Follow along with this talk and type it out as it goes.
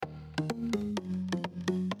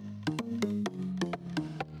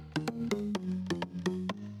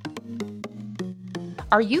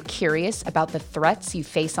Are you curious about the threats you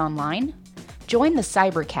face online? Join the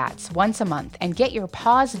Cybercats once a month and get your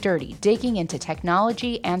paws dirty digging into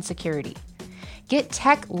technology and security. Get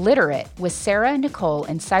tech literate with Sarah and Nicole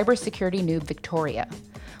and cybersecurity noob Victoria.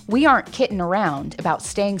 We aren't kidding around about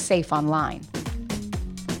staying safe online.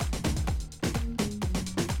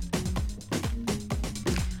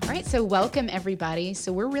 All right, so welcome everybody.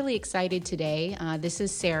 So we're really excited today. This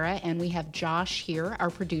is Sarah, and we have Josh here, our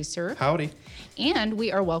producer. Howdy. And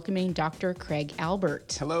we are welcoming Dr. Craig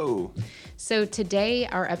Albert. Hello. So today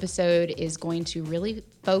our episode is going to really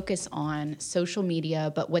focus on social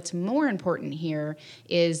media, but what's more important here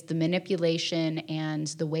is the manipulation and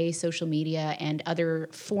the way social media and other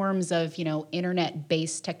forms of,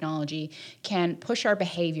 internet-based technology can push our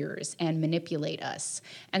behaviors and manipulate us.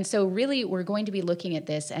 And so really we're going to be looking at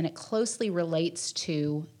this, and it closely relates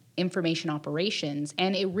to information operations,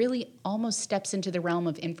 and it really almost steps into the realm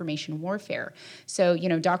of information warfare. So,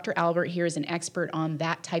 Dr. Albert here is an expert on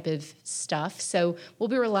that type of stuff. So we'll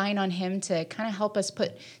be relying on him to kind of help us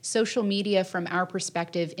put social media from our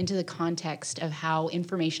perspective into the context of how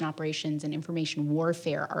information operations and information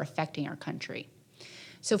warfare are affecting our country.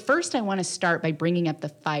 So first, I want to start by bringing up the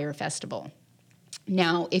Fyre Festival.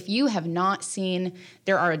 Now, if you have not seen,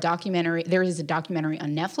 there is a documentary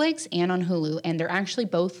on Netflix and on Hulu, and they're actually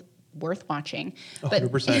both worth watching.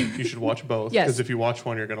 100%. You should watch both. Yes. Because if you watch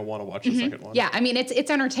one, you're going to want to watch the second one. Yeah, I mean, it's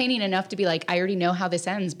entertaining enough to be like, I already know how this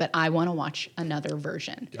ends, but I want to watch another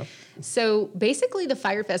version. Yep. So basically, the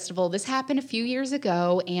Fyre Festival, this happened a few years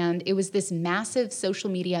ago, and it was this massive social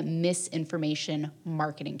media misinformation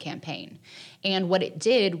marketing campaign. And what it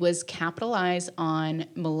did was capitalize on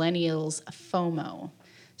millennials' FOMO.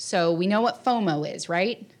 So we know what FOMO is,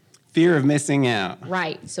 right? Fear of missing out.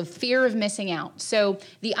 Right. So fear of missing out. So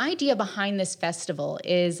the idea behind this festival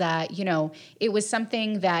is that, it was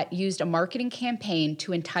something that used a marketing campaign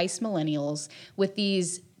to entice millennials with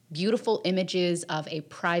these beautiful images of a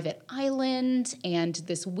private island and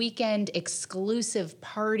this weekend exclusive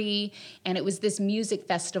party. And it was this music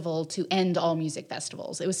festival to end all music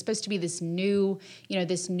festivals. It was supposed to be this new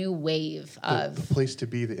wave of the place to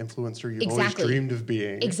be, the influencer you've Exactly. always dreamed of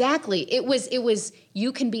being. Exactly. It was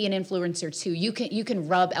you can be an influencer too. You can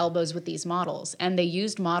rub elbows with these models. And they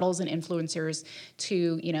used models and influencers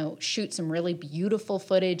to, shoot some really beautiful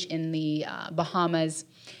footage in the Bahamas.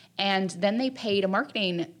 And then they paid a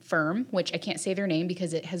marketing firm, which I can't say their name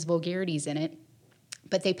because it has vulgarities in it,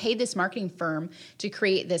 but they paid this marketing firm to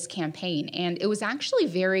create this campaign. And it was actually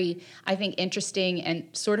very, I think, interesting and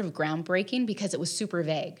sort of groundbreaking because it was super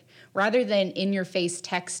vague. Rather than in-your-face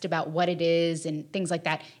text about what it is and things like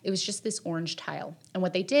that, it was just this orange tile. And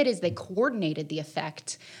what they did is they coordinated the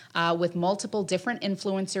effect with multiple different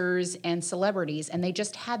influencers and celebrities, and they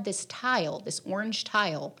just had this tile, this orange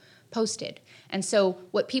tile, posted. And so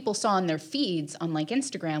what people saw in their feeds on like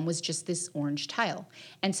Instagram was just this orange tile.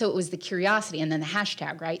 And so it was the curiosity and then the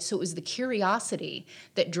hashtag, right? So it was the curiosity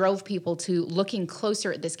that drove people to looking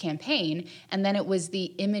closer at this campaign. And then it was the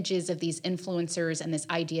images of these influencers and this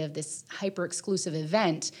idea of this hyper exclusive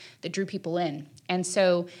event that drew people in. And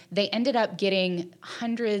so they ended up getting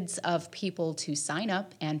hundreds of people to sign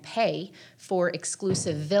up and pay for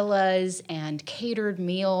exclusive villas and catered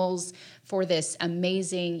meals for this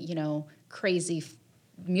amazing, crazy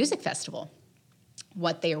music festival.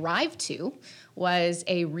 What they arrived to was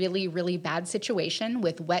a really, really bad situation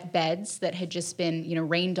with wet beds that had just been,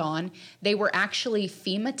 rained on. They were actually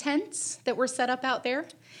FEMA tents that were set up out there.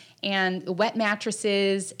 And wet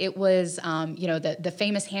mattresses. It was, the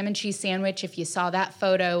famous ham and cheese sandwich. If you saw that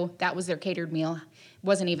photo, that was their catered meal. It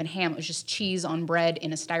wasn't even ham. It was just cheese on bread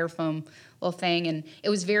in a styrofoam little thing. And it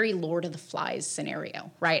was very Lord of the Flies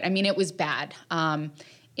scenario, right? I mean, it was bad.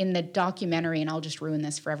 In the documentary, and I'll just ruin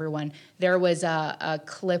this for everyone, there was a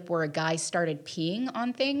clip where a guy started peeing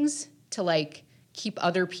on things to, keep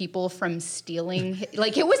other people from stealing.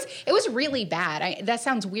 It was really bad. That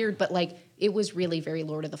sounds weird, but, it was really very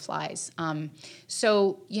Lord of the Flies.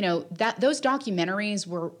 So those documentaries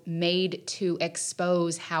were made to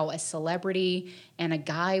expose how a celebrity and a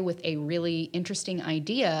guy with a really interesting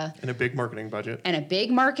idea And a big marketing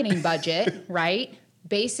budget, right,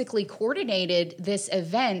 basically coordinated this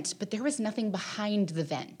event, but there was nothing behind the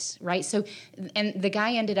event, right? So, and the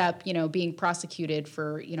guy ended up, being prosecuted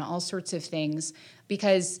for, all sorts of things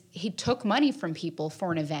because he took money from people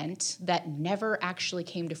for an event that never actually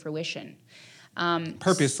came to fruition.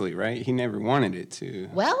 Purposely, right? He never wanted it to.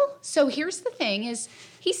 Well, so here's the thing is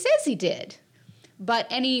he says he did. But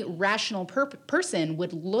any rational person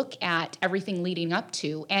would look at everything leading up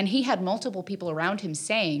to, and he had multiple people around him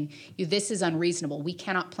saying, this is unreasonable. We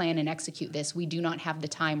cannot plan and execute this. We do not have the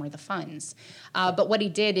time or the funds. But what he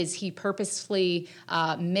did is he purposefully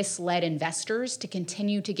misled investors to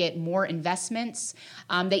continue to get more investments.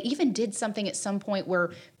 They even did something at some point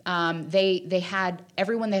where they had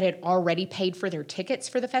everyone that had already paid for their tickets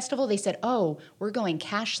for the festival. They said, "Oh, we're going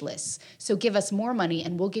cashless, so give us more money,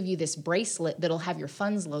 and we'll give you this bracelet that'll have your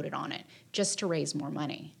funds loaded on it, just to raise more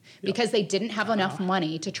money," because they didn't have enough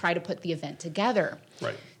money to try to put the event together.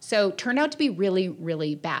 Right. So turned out to be really,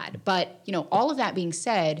 really bad. But all of that being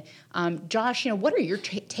said, Josh, what are your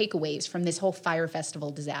takeaways from this whole Fyre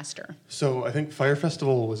Festival disaster? So I think Fyre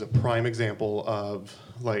Festival was a prime example of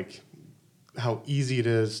how easy it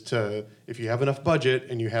is to, if you have enough budget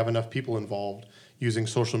and you have enough people involved, using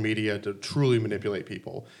social media to truly manipulate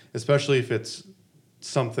people, especially if it's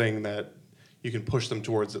something that you can push them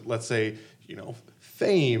towards, let's say,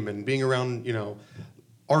 fame and being around,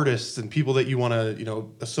 artists and people that you want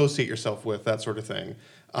to, associate yourself with, that sort of thing.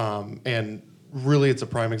 And really, it's a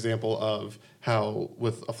prime example of how,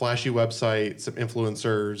 with a flashy website, some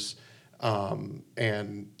influencers,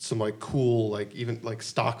 and some cool, even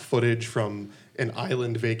stock footage from an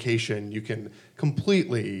island vacation, you can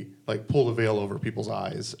completely pull the veil over people's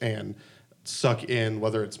eyes and suck in,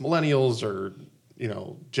 whether it's millennials or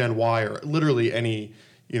Gen Y or literally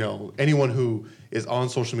anyone who is on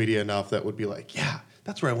social media enough that would be yeah,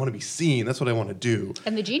 that's where I want to be seen. That's what I want to do.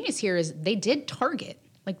 And the genius here is they did target.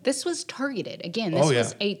 This was targeted. Again, this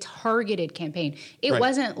was a targeted campaign. It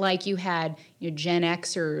wasn't like you had Gen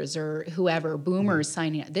Xers or whoever, boomers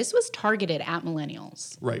signing up. This was targeted at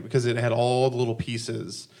millennials. Right, because it had all the little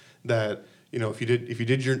pieces that, if you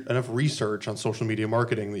did enough research on social media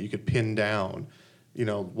marketing that you could pin down,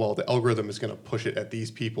 well, the algorithm is going to push it at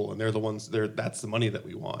these people, and they're the ones, that's the money that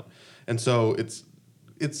we want. And so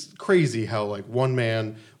it's crazy how one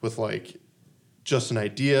man with just an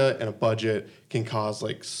idea and a budget can cause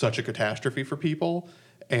such a catastrophe for people.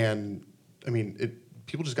 And I mean,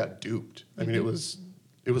 people just got duped. I mean, it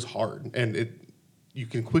was hard, and you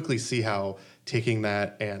can quickly see how taking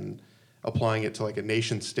that and applying it to a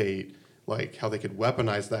nation state, how they could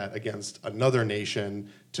weaponize that against another nation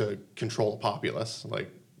to control a populace.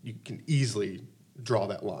 You can easily draw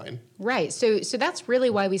that line. Right. So that's really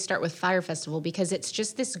why we start with Fyre Festival, because it's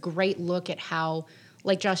just this great look at how,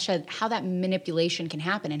 like Josh said, how that manipulation can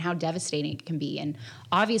happen and how devastating it can be. And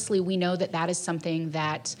obviously we know that is something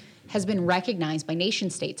that has been recognized by nation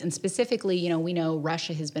states. And specifically, we know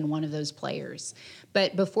Russia has been one of those players.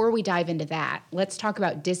 But before we dive into that, let's talk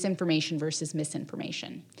about disinformation versus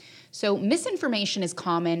misinformation. So misinformation is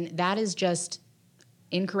common. That is just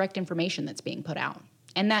incorrect information that's being put out.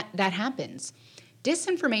 And that happens.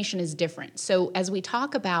 Disinformation is different. So as we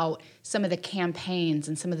talk about some of the campaigns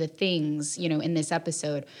and some of the things, in this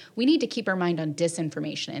episode, we need to keep our mind on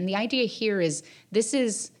disinformation. And the idea here is this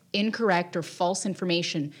is incorrect or false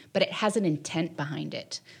information, but it has an intent behind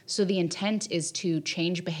it. So the intent is to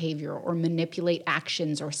change behavior or manipulate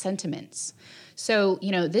actions or sentiments. So,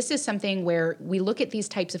 this is something where we look at these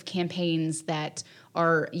types of campaigns that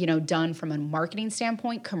are, done from a marketing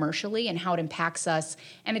standpoint commercially and how it impacts us.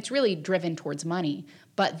 And it's really driven towards money.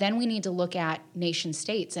 But then we need to look at nation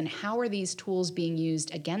states and how are these tools being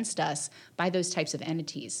used against us by those types of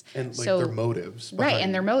entities. And their motives. Right,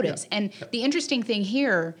 and their motives. Yeah. And the interesting thing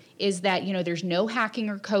here is that, there's no hacking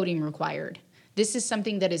or coding required. This is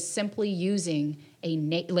something that is simply using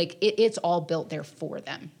it's all built there for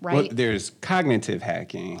them, right? Well, there's cognitive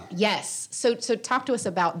hacking. Yes. So talk to us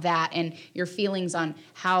about that and your feelings on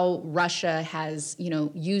how Russia has,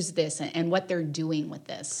 used this and what they're doing with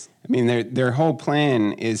this. I mean, their whole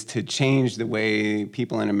plan is to change the way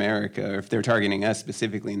people in America, or if they're targeting us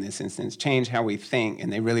specifically in this instance, change how we think,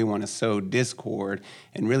 and they really want to sow discord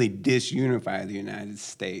and really disunify the United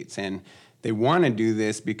States. And they want to do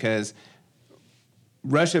this because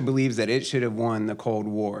Russia believes that it should have won the Cold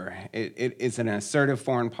War. It's an assertive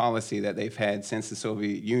foreign policy that they've had since the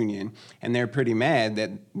Soviet Union, and they're pretty mad that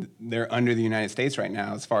they're under the United States right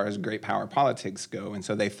now as far as great power politics go. And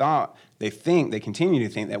so they continue to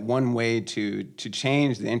think that one way to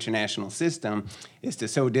change the international system is to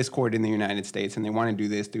sow discord in the United States, and they want to do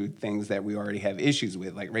this through things that we already have issues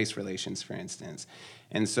with, like race relations, for instance.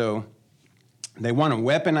 And so they want to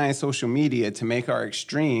weaponize social media to make our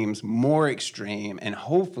extremes more extreme and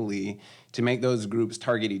hopefully to make those groups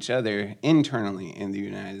target each other internally in the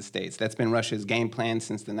United States. That's been Russia's game plan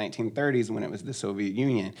since the 1930s when it was the Soviet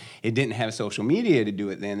Union. It didn't have social media to do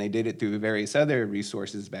it then. They did it through various other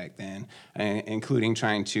resources back then, including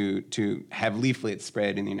trying to have leaflets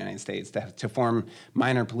spread in the United States, to form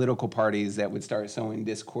minor political parties that would start sowing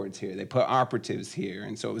discords here. They put operatives here.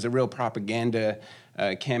 And so it was a real propaganda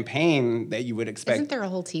campaign that you would expect. Isn't there a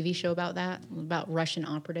whole TV show about that, about Russian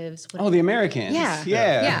operatives? Oh, the Americans.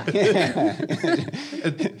 Yeah.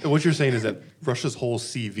 What you're saying is that Russia's whole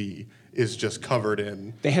CV is just covered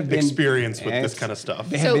in They have been experience with this kind of stuff.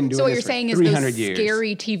 They have been doing So what this you're for saying is 300 those years.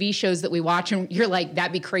 scary TV shows that we watch, and you're like,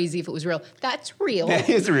 that'd be crazy if it was real. That's real. That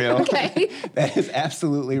is real. Okay. That is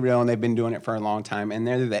absolutely real, and they've been doing it for a long time, and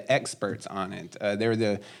they're the experts on it. They're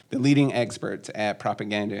the leading experts at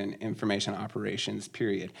propaganda and information operations,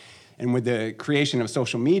 period. And with the creation of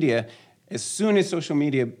social media, as soon as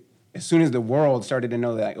the world started to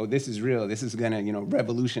know that, oh, this is real, this is going to,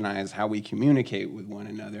 revolutionize how we communicate with one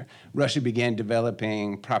another, Russia began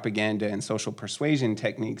developing propaganda and social persuasion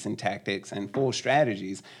techniques and tactics and full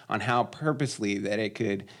strategies on how purposely that it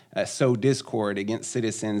could sow discord against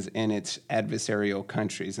citizens in its adversarial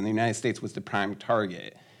countries. And the United States was the prime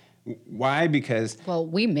target. Why? Because Well,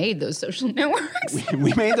 we made those social networks.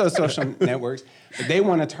 we made those social networks, but they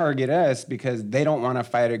want to target us because they don't want to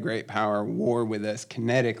fight a great power war with us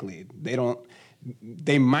kinetically.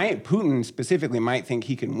 Putin specifically might think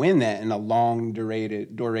he can win that in a long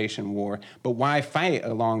duration war, but why fight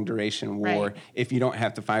a long duration war Right. if you don't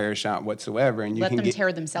have to fire a shot whatsoever? And you Let can them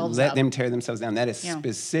tear themselves let up. them tear themselves down. That is Yeah.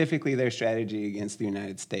 specifically their strategy against the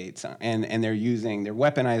United States. And they're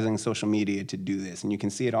weaponizing social media to do this, and you can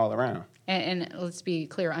see it all around. And let's be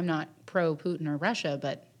clear, I'm not pro Putin or Russia,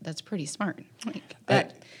 but that's pretty smart. Like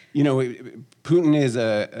that. Putin is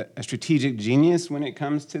a strategic genius when it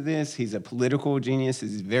comes to this. He's a political genius.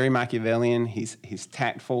 He's very Machiavellian. He's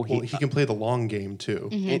tactful. Well, he can play the long game too.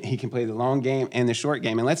 He can play the long game and the short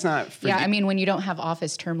game. And let's not forget. Yeah, I mean, when you don't have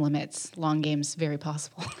office term limits, long game's very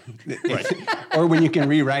possible. Or when you can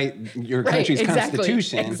rewrite your Right, country's exactly,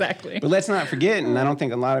 constitution. exactly. But let's not forget, and I don't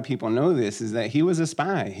think a lot of people know this, is that he was a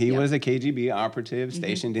spy. He was a KGB operative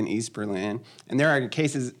stationed in East Berlin. And there are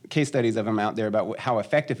case studies of him out there about how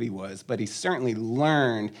effective he was. But he certainly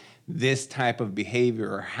learned this type of behavior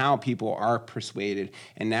or how people are persuaded.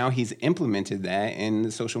 And now he's implemented that in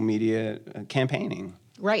the social media campaigning.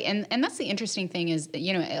 Right, and that's the interesting thing is that,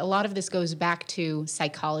 a lot of this goes back to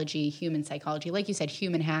psychology, human psychology, like you said,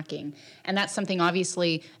 human hacking. And that's something,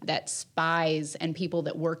 obviously, that spies and people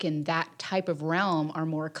that work in that type of realm are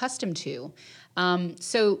more accustomed to.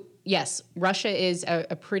 So, yes, Russia is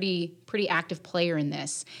a pretty active player in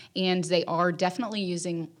this, and they are definitely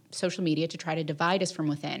using social media to try to divide us from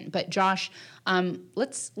within. But Josh,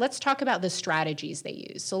 let's talk about the strategies they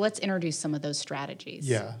use. So let's introduce some of those strategies.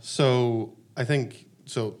 Yeah. So I think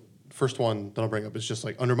first one that I'll bring up is just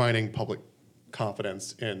like undermining public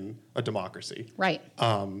confidence in a democracy. Right.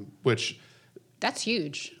 Which That's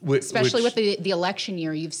huge, Which- especially with the election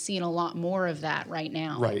year. You've seen a lot more of that right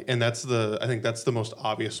now. Right, and I think that's the most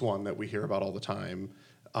obvious one that we hear about all the time,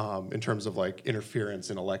 in terms of like interference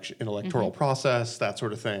in electoral process, that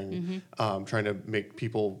sort of thing, trying to make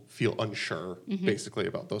people feel unsure, basically,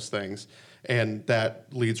 about those things, and that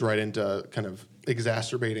leads right into kind of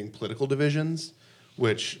exacerbating political divisions,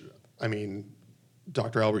 which, I mean,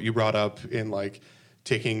 Dr. Albert, you brought up in like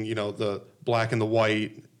taking the black and the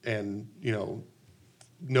white and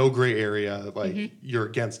no gray area, like you're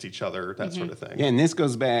against each other, that sort of thing. Yeah, and this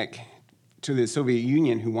goes back to the Soviet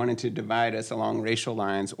Union, who wanted to divide us along racial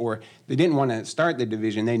lines, or they didn't want to start the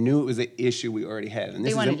division. They knew it was an issue we already had. And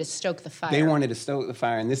They wanted to stoke the fire. They wanted to stoke the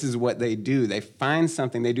fire, and this is what they do. They find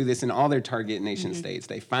something. They do this in all their target nation states.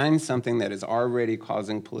 They find something that is already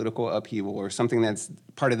causing political upheaval or something that's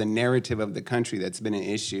part of the narrative of the country that's been an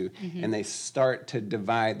issue, and they start to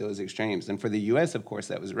divide those extremes. And for the U.S., of course,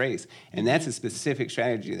 that was race. And that's a specific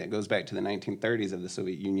strategy that goes back to the 1930s of the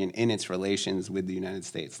Soviet Union in its relations with the United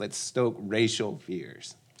States. Let's stoke racial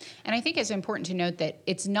fears. And I think it's important to note that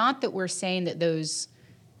it's not that we're saying that those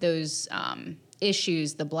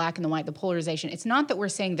issues, the black and the white, the polarization, it's not that we're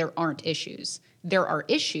saying there aren't issues. There are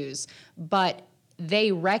issues, but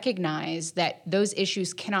they recognize that those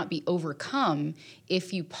issues cannot be overcome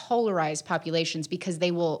if you polarize populations, because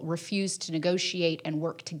they will refuse to negotiate and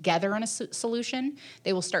work together on a solution.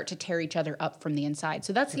 They will start to tear each other up from the inside.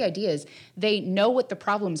 So that's the idea, is they know what the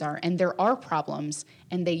problems are, and there are problems,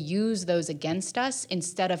 and they use those against us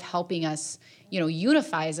instead of helping us,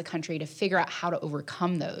 unify as a country to figure out how to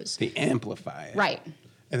overcome those. They amplify it. Right.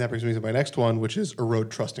 And that brings me to my next one, which is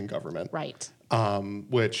erode trust in government. Right.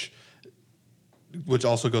 Which which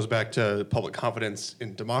also goes back to public confidence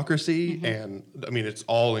in democracy. And I mean, it's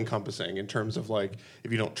all encompassing in terms of like,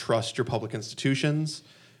 if you don't trust your public institutions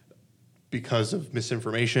because of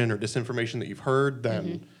misinformation or disinformation that you've heard,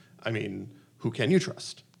 then, I mean, who can you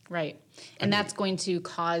trust? Right. And that's going to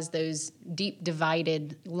cause those deep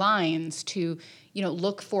divided lines to,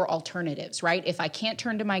 look for alternatives, right? If I can't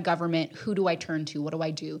turn to my government, who do I turn to? What do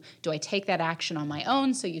I do? Do I take that action on my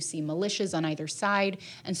own? So you see militias on either side.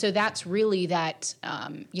 And so that's really that,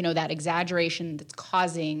 that exaggeration that's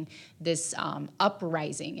causing this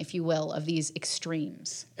uprising, if you will, of these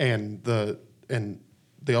extremes. And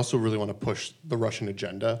they also really want to push the Russian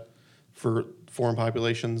agenda for foreign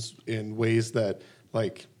populations in ways that,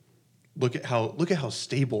 like, look at how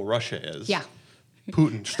stable Russia is. Yeah.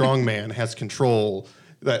 Putin, strongman, has control.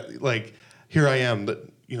 That, like, here I am. That,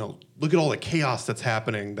 look at all the chaos that's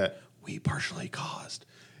happening that we partially caused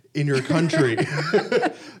in your country.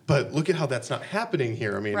 But look at how that's not happening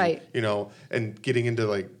here. I mean, right. And getting into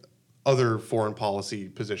like other foreign policy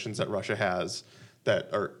positions that Russia has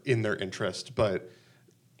that are in their interest, but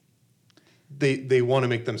they want to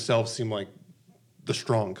make themselves seem like the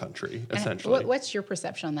strong country, essentially. And what's your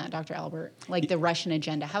perception on that, Dr. Albert? Like the Russian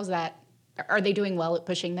agenda, how's that? Are they doing well at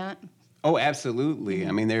pushing that? Oh, absolutely.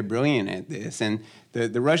 I mean, they're brilliant at this. And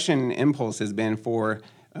the Russian impulse has been for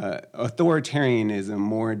authoritarianism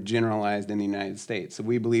more generalized in the United States. So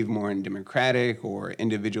we believe more in democratic or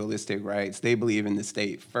individualistic rights. They believe in the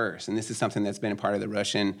state first. And this is something that's been a part of the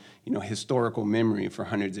Russian, historical memory for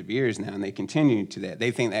hundreds of years now, and they continue to that. They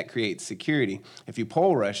think that creates security. If you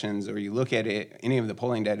poll Russians or you look at it, any of the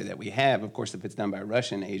polling data that we have, of course, if it's done by a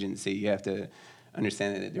Russian agency, you have to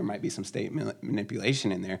understand that there might be some state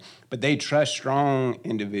manipulation in there, but they trust strong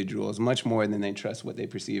individuals much more than they trust what they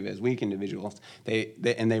perceive as weak individuals. They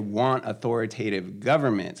want authoritative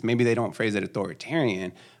governments. Maybe they don't phrase it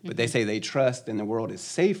authoritarian, but they say they trust and the world is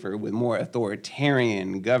safer with more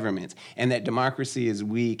authoritarian governments, and that democracy is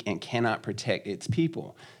weak and cannot protect its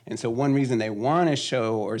people. And so one reason they want to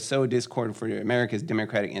show or sow discord for America's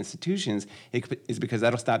democratic institutions is because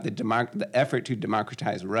that'll stop the effort to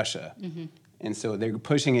democratize Russia. And so they're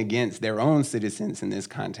pushing against their own citizens in this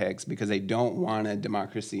context because they don't want a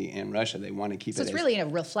democracy in Russia. They want to keep it. So it's really a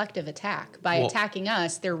reflective attack. By attacking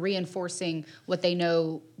us, they're reinforcing what they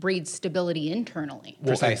know breeds stability internally.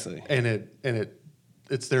 Precisely. And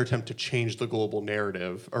it's their attempt to change the global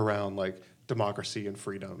narrative around like democracy and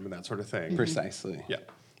freedom and that sort of thing. Precisely. Yeah.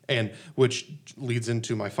 And which leads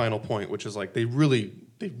into my final point, which is like they really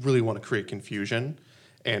want to create confusion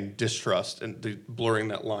and distrust and blurring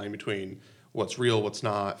that line between what's real, what's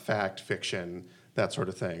not, fact, fiction, that sort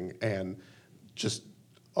of thing, and just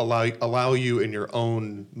allow you in your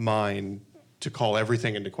own mind to call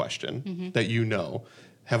everything into question that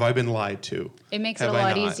have I been lied to? It makes it a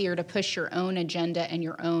lot easier to push your own agenda and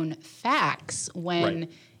your own facts when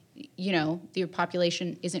your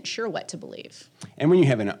population isn't sure what to believe. And when you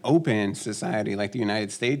have an open society like the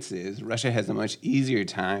United States is, Russia has a much easier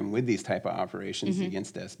time with these type of operations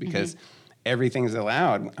against us because everything's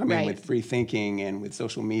allowed. I mean, with free thinking and with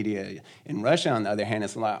social media. In Russia, on the other hand,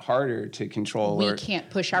 it's a lot harder to control. We can't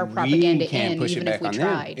push our propaganda in, even if we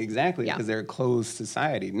tried. Exactly, because they're a closed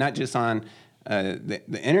society, not just on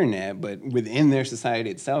the internet, but within their society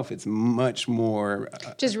itself, it's much more.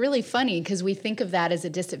 Which is really funny because we think of that as a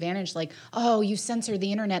disadvantage, like, oh, you censor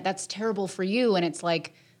the internet, that's terrible for you. And it's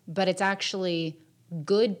like, but it's actually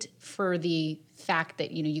good for the fact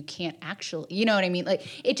that you can't actually, you know what I mean? Like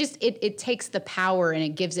it takes the power and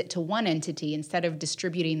it gives it to one entity instead of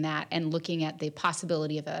distributing that and looking at the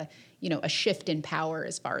possibility of a shift in power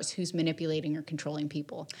as far as who's manipulating or controlling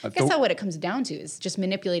people. I guess that's what it comes down to is just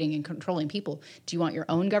manipulating and controlling people. Do you want your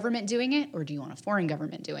own government doing it or do you want a foreign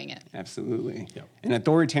government doing it? Absolutely. Yep. And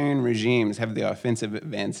authoritarian regimes have the offensive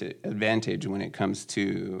advantage when it comes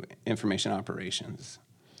to information operations.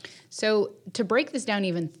 So to break this down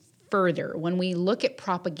even further, when we look at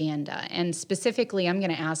propaganda, and specifically I'm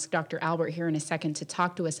going to ask Dr. Albert here in a second to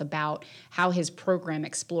talk to us about how his program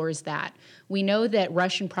explores that. We know that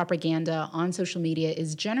Russian propaganda on social media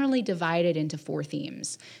is generally divided into 4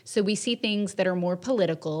 themes. So we see things that are more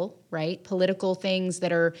political, right? Political things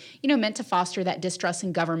that are, meant to foster that distrust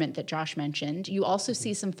in government that Josh mentioned. You also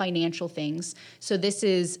see some financial things. So this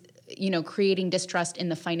is creating distrust in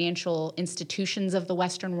the financial institutions of the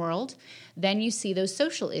Western world. Then you see those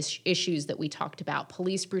social issues that we talked about,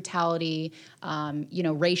 police brutality,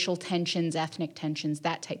 racial tensions, ethnic tensions,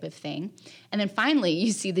 that type of thing. And then finally,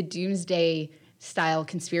 you see the doomsday style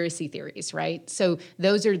conspiracy theories, right? So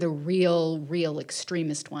those are the real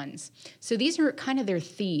extremist ones. So these are kind of their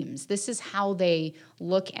themes. This is how they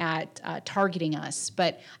look at targeting us.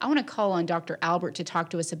 But I want to call on Dr. Albert to talk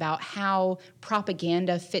to us about how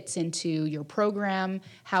propaganda fits into your program,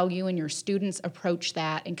 how you and your students approach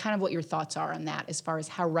that, and kind of what your thoughts are on that as far as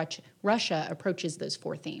how Russia approaches those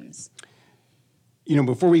 4 themes.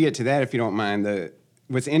 Before we get to that, if you don't mind,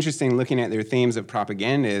 what's interesting looking at their themes of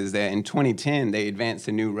propaganda is that in 2010, they advanced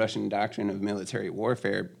a new Russian doctrine of military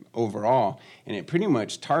warfare overall, and it pretty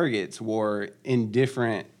much targets war in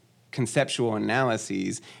different conceptual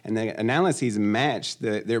analyses, and the analyses match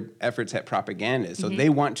their efforts at propaganda. So they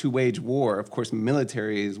want to wage war. Of course,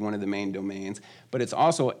 military is one of the main domains, but it's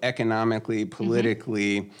also economically,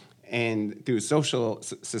 politically, and through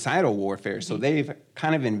societal warfare. So they've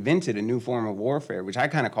kind of invented a new form of warfare, which I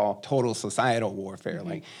kind of call total societal warfare.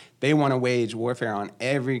 Like, they want to wage warfare on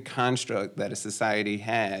every construct that a society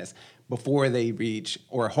has before they reach,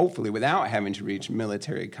 or hopefully without having to reach,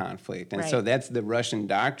 military conflict. And so that's the Russian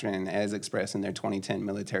doctrine as expressed in their 2010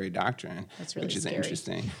 military doctrine, that's really which is scary.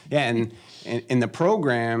 interesting. Yeah, and in the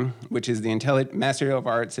program, which is the Master of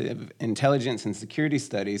Arts of Intelligence and Security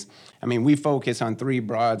Studies, I mean, we focus on 3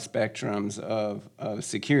 broad spectrums of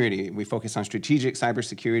security. We focus on strategic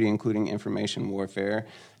cybersecurity, including information warfare.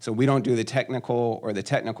 So we don't do the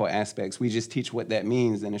technical aspects. We just teach what that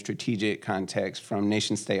means in a strategic context from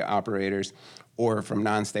nation-state operators or from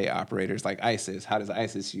non-state operators like ISIS. How does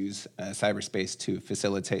ISIS use cyberspace to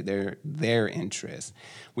facilitate their interests?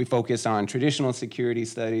 We focus on traditional security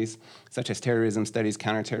studies, such as terrorism studies,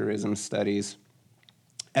 counterterrorism studies,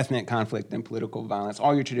 ethnic conflict and political violence,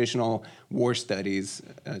 all your traditional war studies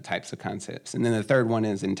types of concepts. And then the third one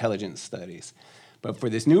is intelligence studies. But for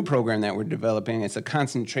this new program that we're developing, it's a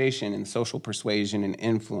concentration in social persuasion and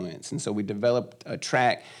influence. And so we developed a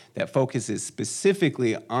track that focuses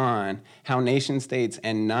specifically on how nation states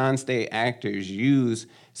and non-state actors use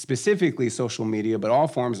specifically social media, but all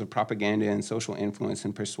forms of propaganda and social influence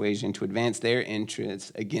and persuasion to advance their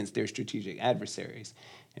interests against their strategic adversaries.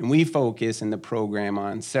 And we focus in the program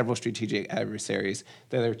on several strategic adversaries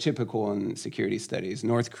that are typical in security studies: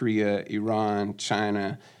 North Korea, Iran,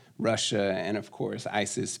 China, Russia, and of course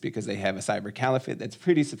ISIS, because they have a cyber caliphate that's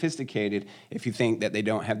pretty sophisticated if you think that they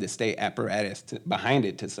don't have the state apparatus behind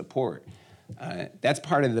it to support. That's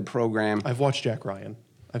part of the program. I've watched Jack Ryan.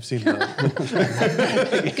 I've seen that.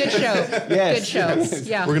 Good show. Yes. Good show.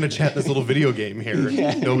 Yeah. We're going to chat this little video game here.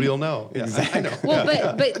 Nobody will know. Yeah, Exactly. I know.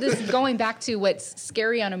 Well, but this going back to what's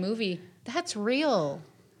scary on a movie, that's real.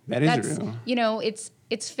 That's real.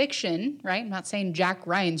 It's fiction, right? I'm not saying Jack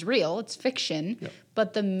Ryan's real. It's fiction. Yep.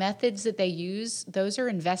 But the methods that they use, those are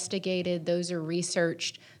investigated, those are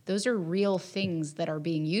researched, those are real things that are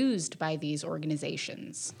being used by these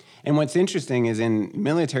organizations. And what's interesting is in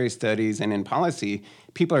military studies and in policy,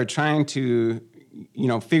 people are trying to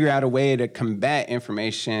figure out a way to combat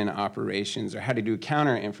information operations or how to do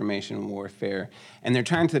counter-information warfare. And they're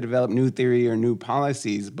trying to develop new theory or new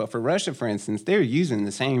policies. But for Russia, for instance, they're using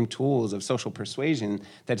the same tools of social persuasion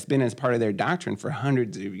that's been as part of their doctrine for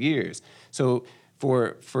hundreds of years. So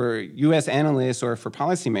for U.S. analysts or for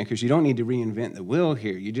policymakers, you don't need to reinvent the wheel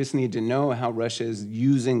here. You just need to know how Russia is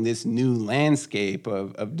using this new landscape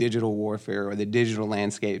of digital warfare or the digital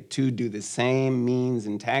landscape to do the same means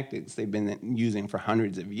and tactics they've been using for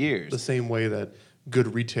hundreds of years. The same way that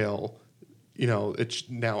good retail, it's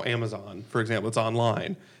now Amazon, for example, it's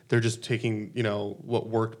online. They're just taking, what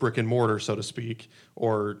worked brick and mortar, so to speak,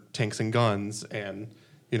 or tanks and guns and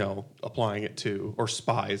applying it to, or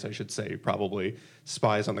spies, I should say, probably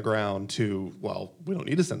spies on the ground to, well, we don't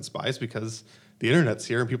need to send spies because the internet's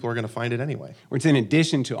here and people are going to find it anyway. Or it's in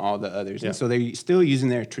addition to all the others. Yeah. And so they're still using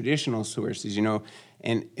their traditional sources,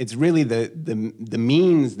 and it's really the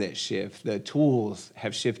means that shift. The tools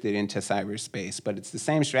have shifted into cyberspace, but it's the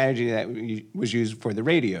same strategy that was used for the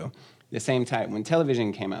radio. The same type, when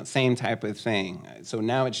television came out, same type of thing. So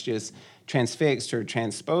now it's just transfixed or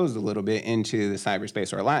transposed a little bit into the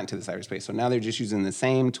cyberspace, or a lot into the cyberspace. So now they're just using the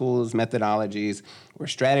same tools, methodologies, or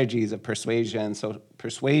strategies of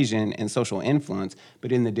persuasion and social influence,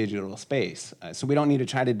 but in the digital space. So we don't need to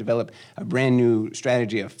try to develop a brand new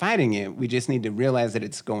strategy of fighting it. We just need to realize that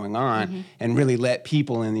it's going on and really let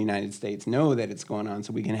people in the United States know that it's going on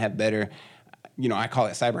so we can have better, I call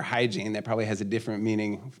it cyber hygiene. That probably has a different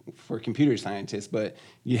meaning for computer scientists, but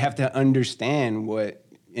you have to understand what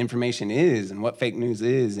information is and what fake news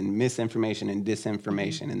is and misinformation and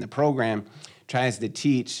disinformation. And the program tries to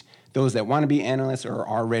teach those that want to be analysts or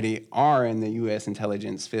already are in the U.S.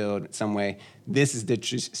 intelligence field some way this is the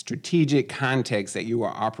strategic context that you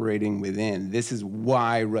are operating within. This is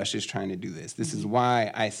why Russia's trying to do this. This is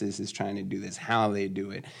why ISIS is trying to do this, how they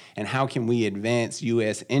do it. And how can we advance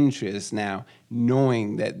U.S. interests now,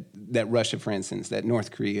 knowing that Russia, for instance, that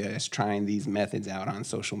North Korea is trying these methods out on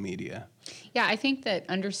social media? Yeah, I think that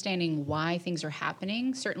understanding why things are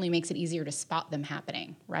happening certainly makes it easier to spot them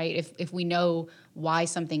happening, right? If we know why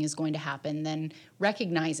something is going to happen, then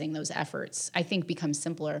recognizing those efforts, I think, becomes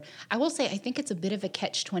simpler. I will say, I think it's a bit of a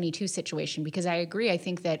catch-22 situation, because I agree. I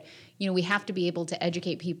think that, we have to be able to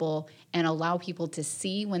educate people and allow people to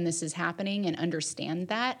see when this is happening and understand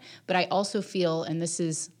that. But I also feel, and this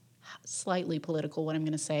is slightly political what I'm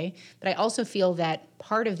going to say, but I also feel that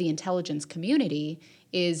part of the intelligence community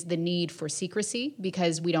is the need for secrecy,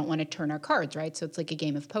 because we don't want to turn our cards, right? So it's like a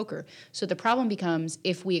game of poker. So the problem becomes,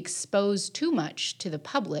 if we expose too much to the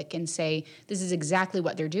public and say, this is exactly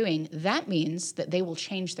what they're doing, that means that they will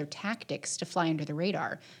change their tactics to fly under the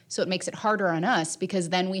radar. So it makes it harder on us, because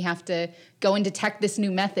then we have to go and detect this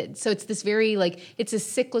new method. So it's this very, it's a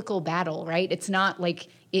cyclical battle, right? It's not like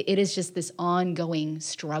it is just this ongoing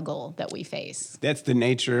struggle that we face. That's the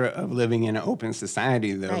nature of living in an open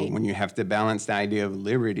society, though, right. When you have to balance the idea of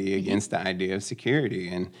liberty against the idea of security.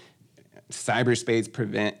 And cyberspace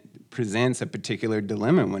presents a particular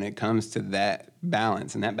dilemma when it comes to that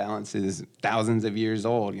balance. And that balance is thousands of years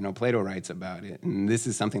old. Plato writes about it. And this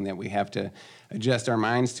is something that we have to adjust our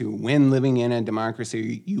minds to. When living in a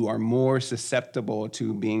democracy, you are more susceptible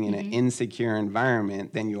to being in an insecure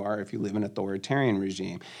environment than you are if you live in an authoritarian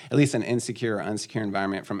regime, at least an insecure or unsecure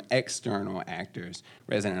environment from external actors.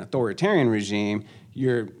 Whereas in an authoritarian regime,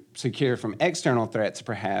 you're secure from external threats,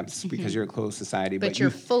 perhaps, because you're a closed society. But you're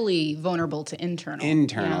fully vulnerable to internal.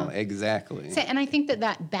 Internal, exactly. So, and I think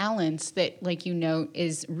that balance that, like you note,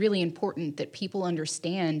 is really important, that people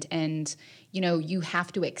understand, and, you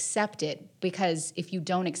have to accept it, because if you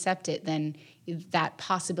don't accept it, then that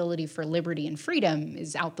possibility for liberty and freedom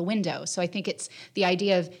is out the window. So I think it's the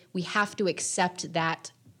idea of, we have to accept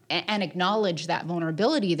that and acknowledge that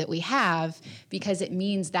vulnerability that we have, because it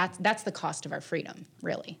means that's the cost of our freedom,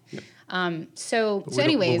 really. Yep.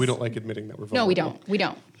 Anyways, we don't like admitting that we're vulnerable. No, we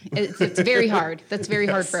don't. It's very hard. That's very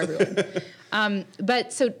hard for everyone.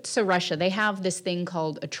 But so Russia, they have this thing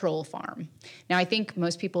called a troll farm. Now, I think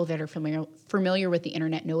most people that are familiar with the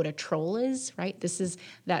internet know what a troll is, right? This is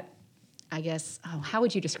that. I guess, how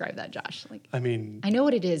would you describe that, Josh? I know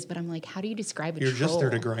what it is, but I'm like, how do you describe a troll? You're just there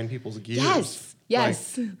to grind people's gears.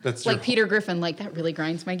 Yes. That's like Peter Griffin, that really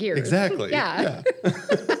grinds my gears. Exactly. Yeah.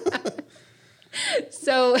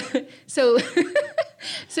 So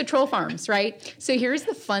troll farms, right? So here's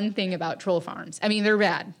the fun thing about troll farms. They're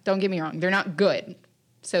bad. Don't get me wrong. They're not good.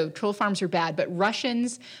 So troll farms are bad, but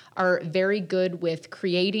Russians are very good with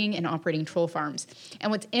creating and operating troll farms.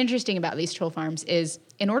 And what's interesting about these troll farms is,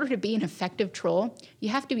 in order to be an effective troll, you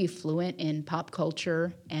have to be fluent in pop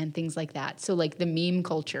culture and things like that. So the meme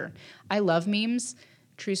culture. I love memes.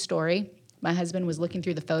 True story. My husband was looking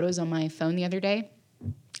through the photos on my phone the other day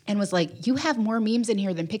and was like, you have more memes in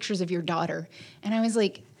here than pictures of your daughter. And I was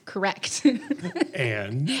like, correct.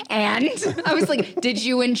 And I was like, did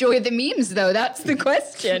you enjoy the memes, though? That's the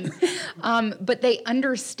question. But they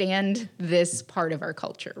understand this part of our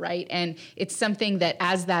culture, right? And it's something that,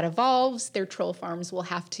 as that evolves, their troll farms will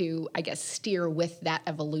have to, I guess, steer with that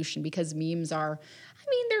evolution, because memes are,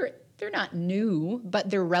 they're not new, but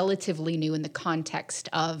they're relatively new in the context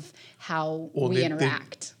of how we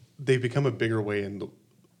interact. They've become a bigger way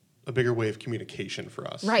of communication for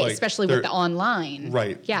us. Right, especially with the online.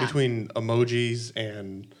 Right. Yeah. Between emojis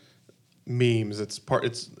and memes,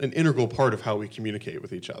 it's an integral part of how we communicate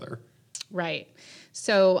with each other. Right.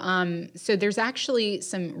 So there's actually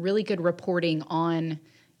some really good reporting on,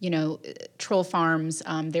 troll farms.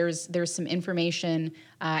 There's some information,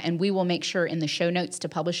 and we will make sure in the show notes to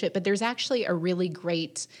publish it. But there's actually a really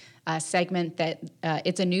great segment that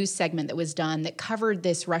it's a news segment that was done that covered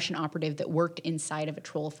this Russian operative that worked inside of a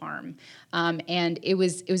troll farm, and it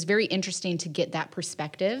was very interesting to get that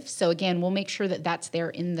perspective. So again, we'll make sure that that's there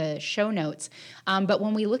in the show notes. But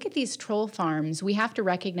when we look at these troll farms, we have to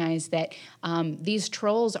recognize that these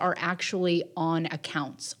trolls are actually on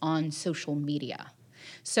accounts on social media.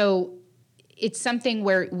 So it's something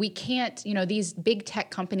where we can't, these big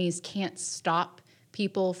tech companies can't stop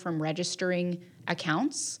people from registering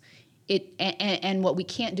accounts. And what we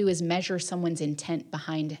can't do is measure someone's intent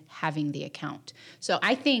behind having the account. So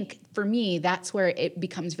I think, for me, that's where it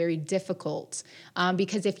becomes very difficult,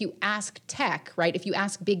 because if you ask tech, right, if you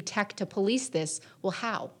ask big tech to police this, well,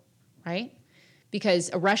 how, right?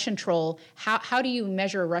 Because a Russian troll, how do you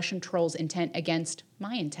measure a Russian troll's intent against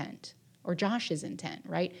my intent? or Josh's intent,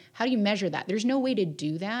 right? How do you measure that? There's no way to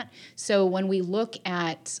do that. So when we look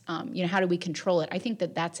at, how do we control it? I think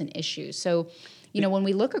that that's an issue. So, when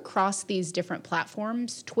we look across these different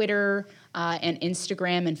platforms, Twitter and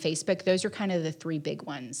Instagram and Facebook, those are kind of the three big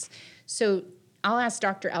ones. So I'll ask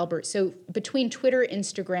Dr. Albert, so between Twitter,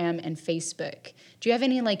 Instagram, and Facebook, do you have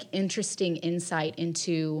any interesting insight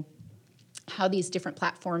into how these different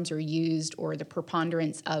platforms are used or the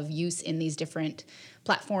preponderance of use in these different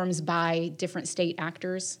platforms by different state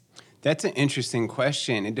actors? That's an interesting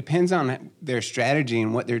question. It depends on their strategy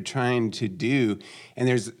and what they're trying to do. And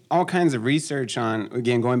there's all kinds of research on,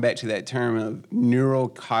 again, going back to that term of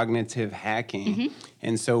neurocognitive hacking.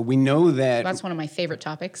 And so we know that... That's one of my favorite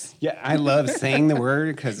topics. Yeah, I love saying the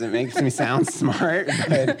word because it makes me sound smart.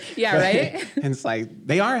 Yeah, right? And it's like,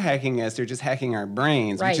 they are hacking us. They're just hacking our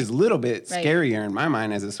brains, Right. which is a little bit Right. scarier in my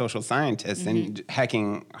mind as a social scientist than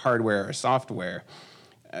hacking hardware or software.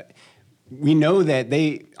 We know that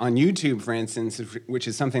they, on YouTube, for instance, which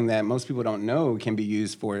is something that most people don't know can be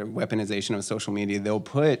used for weaponization of social media, they'll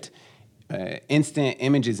put instant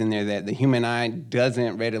images in there that the human eye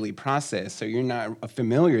doesn't readily process. So you're not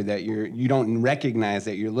familiar that you don't recognize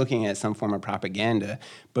that you're looking at some form of propaganda,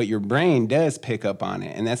 but your brain does pick up on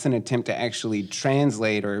it. And that's an attempt to actually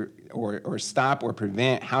translate or stop or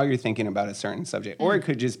prevent how you're thinking about a certain subject. Or it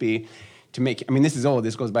could just be to make, this is old.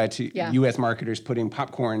 This goes back to U.S. marketers putting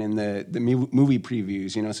popcorn in the movie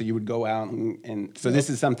previews, so you would go out and so this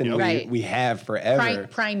is something we have forever.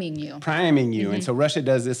 Priming you. And so Russia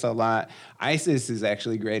does this a lot. ISIS is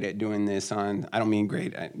actually great at doing this on, I don't mean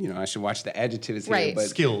great, I should watch the adjectives here, Right. but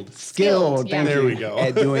Skilled, thank There you, we go.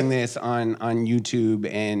 at doing this on YouTube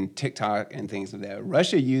and TikTok and things like that.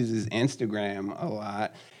 Russia uses Instagram a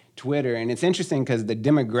lot. Twitter, and it's interesting because the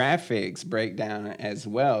demographics break down as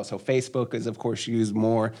well. So Facebook is, of course, used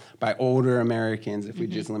more by older Americans if we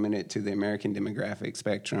just limit it to the American demographic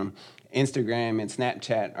spectrum. Instagram and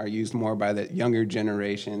Snapchat are used more by the younger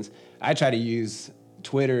generations. I try to use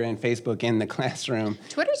Twitter and Facebook in the classroom.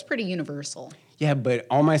 Twitter's pretty universal. Yeah, but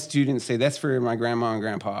all my students say that's for my grandma and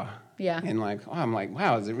grandpa. Yeah. And I'm like,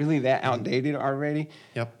 wow, is it really that outdated already?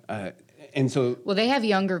 Yep. And so Well, they have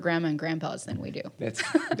younger grandma and grandpas than we do. that's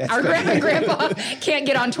Our grandma and grandpa can't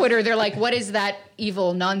get on Twitter. They're like, what is that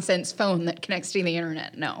evil nonsense phone that connects to the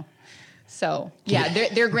internet? No. So,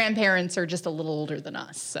 their grandparents are just a little older than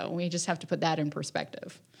us. So we just have to put that in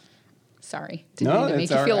perspective. Sorry. Didn't mean to make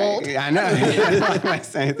you feel old. I know.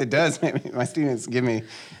 It does make me, my students give me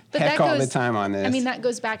heck all the time on this. That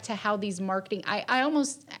goes back to how these marketing,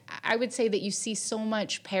 I would say that you see so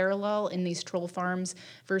much parallel in these troll farms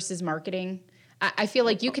versus marketing. I feel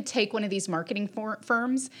like you could take one of these marketing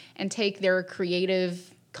firms and take their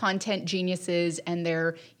creative content geniuses and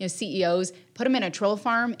their CEOs, put them in a troll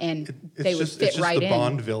farm, and they would fit right in. It's just the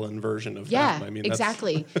Bond villain version of Yeah, that.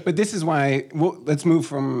 exactly. But this is why, let's move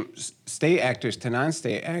from state actors to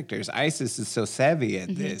non-state actors. ISIS is so savvy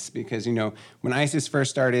at this because, when ISIS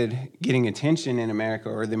first started getting attention in America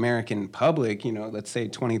or the American public, let's say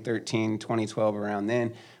 2013, 2012, around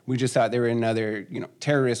then, we just thought they were another,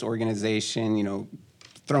 terrorist organization,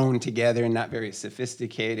 thrown together and not very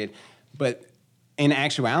sophisticated. But in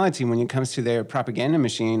actuality, when it comes to their propaganda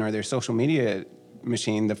machine or their social media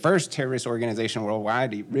machine, the first terrorist organization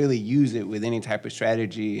worldwide to really use it with any type of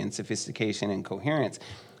strategy and sophistication and coherence,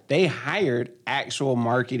 they hired actual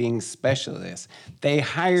marketing specialists. They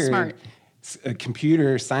hired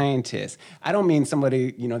computer scientists. I don't mean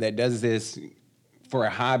somebody, that does this for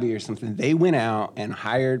a hobby or something. They went out and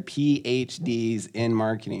hired PhDs in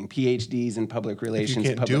marketing, PhDs in public relations, if you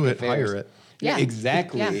can't public do it, affairs. hire it. Yeah.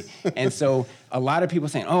 Exactly. Yeah. And so a lot of people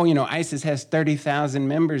saying, ISIS has 30,000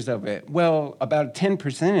 members of it. Well, about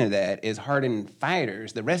 10% of that is hardened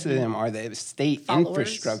fighters. The rest of them are the state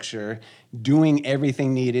infrastructure doing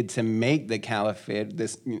everything needed to make the caliphate, the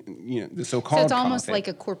so-called So it's almost caliphate. like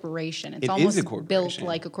a corporation. It's It is almost a corporation. built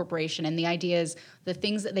like a corporation. And the idea is the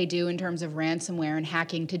things that they do in terms of ransomware and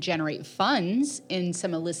hacking to generate funds in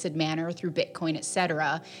some illicit manner through Bitcoin, et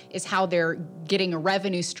cetera, is how they're getting a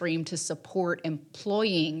revenue stream to support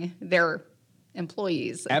employing their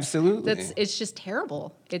employees. Absolutely. It's just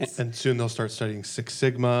terrible. It's And soon they'll start studying Six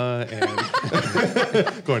Sigma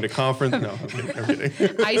and going to conference. No, I'm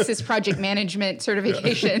kidding. ISIS project management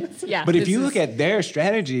certifications. Yeah. But if you look at their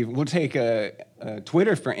strategy, we'll take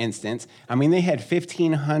Twitter, for instance. They had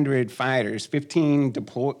 1,500 fighters,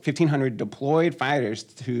 1,500 deployed fighters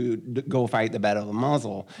to go fight the Battle of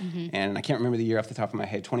Mosul. And I can't remember the year off the top of my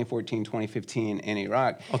head, 2014, 2015 in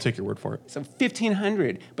Iraq. I'll take your word for it. So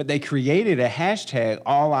 1,500, but they created a hashtag,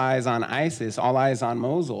 All Eyes on ISIS, All Eyes on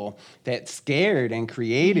Mosul, that scared and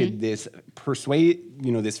created this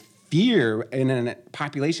this fear in a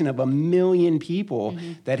population of 1 million people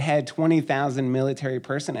that had 20,000 military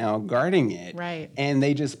personnel guarding it. Right. And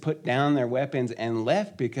they just put down their weapons and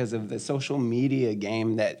left because of the social media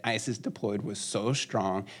game that ISIS deployed was so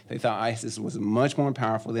strong. They thought ISIS was much more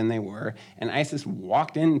powerful than they were. And ISIS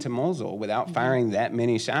walked into Mosul without firing that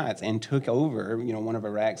many shots and took over, one of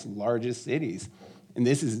Iraq's largest cities. And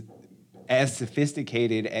this is as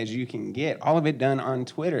sophisticated as you can get, all of it done on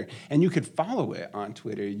Twitter. And you could follow it on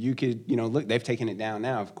Twitter. You could, look, they've taken it down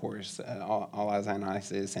now, of course, all eyes on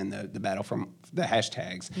ISIS and the battle from the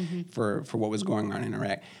hashtags for what was going on in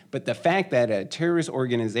Iraq. But the fact that a terrorist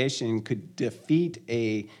organization could defeat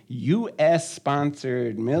a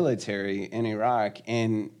U.S.-sponsored military in Iraq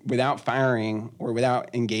and without firing or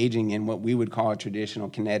without engaging in what we would call a traditional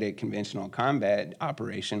kinetic conventional combat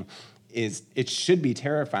operation it should be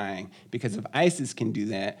terrifying, because if ISIS can do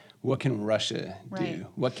that, what can Russia do? Right.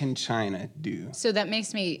 What can China do? So that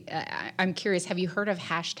makes me, I'm curious, have you heard of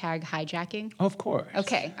hashtag hijacking? Of course.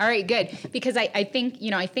 Okay, all right, good. Because I think,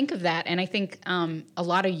 I think of that, and I think a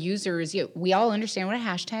lot of users, we all understand what a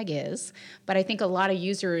hashtag is, but I think a lot of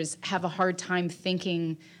users have a hard time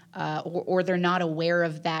thinking or they're not aware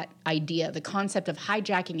of that idea, the concept of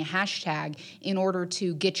hijacking a hashtag in order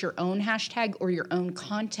to get your own hashtag or your own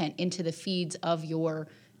content into the feeds of your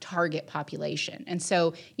target population. And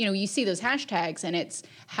so, you see those hashtags, and it's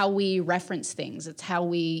how we reference things. It's how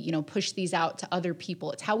we, push these out to other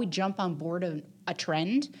people. It's how we jump on board a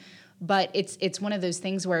trend. But it's one of those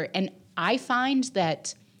things where, and I find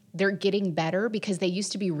that they're getting better because they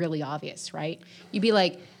used to be really obvious, right? You'd be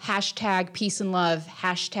like, hashtag peace and love,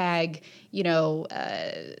 hashtag,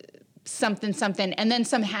 something, something, and then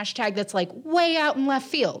some hashtag that's like way out in left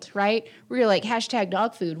field, right? Where you're like, hashtag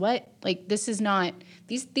dog food, what? Like, this is not,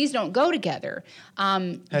 these don't go together.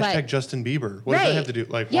 Hashtag Justin Bieber. What does that have to do?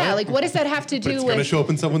 What? What does that have to do But it's with? going to show up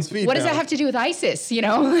in someone's feed. What does that have to do with ISIS?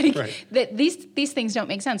 Right. That these things don't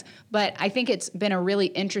make sense. But I think it's been a really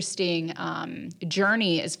interesting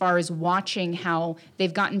journey as far as watching how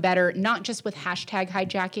they've gotten better, not just with hashtag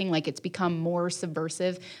hijacking, like it's become more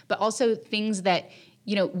subversive, but also things that.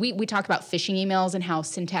 We talk about phishing emails and how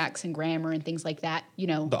syntax and grammar and things like that,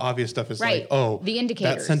 The obvious stuff is right. The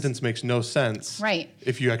indicators. That sentence makes no sense. Right.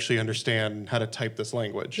 If you actually understand how to type this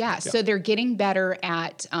language. Yeah. So they're getting better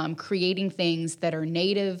at creating things that are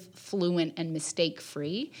native, fluent, and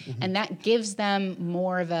mistake-free. And that gives them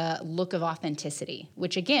more of a look of authenticity,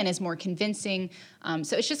 which again is more convincing.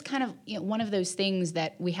 So it's just kind of one of those things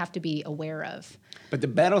that we have to be aware of. But the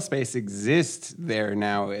battle space exists there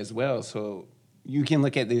now as well. So you can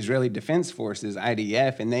look at the Israeli Defense Forces,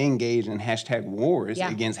 IDF, and they engage in hashtag wars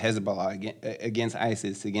against Hezbollah, against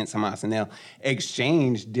ISIS, against Hamas, and they'll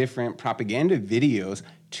exchange different propaganda videos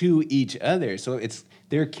to each other. So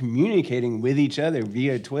they're communicating with each other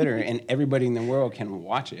via Twitter, and everybody in the world can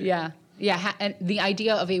watch it. Yeah. Yeah, and the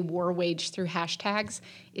idea of a war waged through hashtags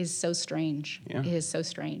is so strange. Yeah. It is so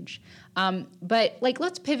strange. But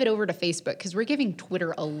let's pivot over to Facebook, because we're giving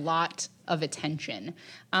Twitter a lot of attention.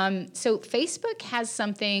 So Facebook has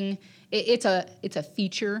something. It's a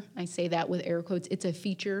feature. I say that with air quotes. It's a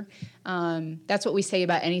feature. That's what we say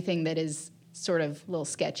about anything that is sort of a little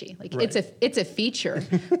sketchy. Right. It's a feature,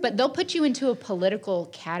 but they'll put you into a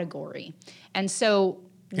political category, and so.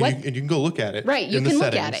 And you can go look at it. Right, you can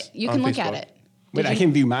look at it. You can look at it. Wait, I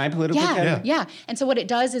can view my political category? Yeah. And so what it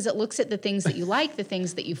does is it looks at the things that you like, the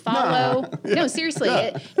things that you follow. No, seriously.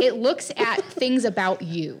 It looks at things about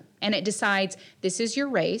you, and it decides this is your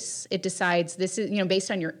race. It decides this is, based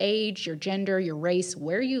on your age, your gender, your race,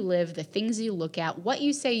 where you live, the things you look at, what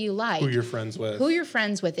you say you like. Who you're friends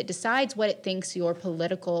with. It decides what it thinks your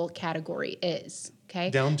political category is, okay?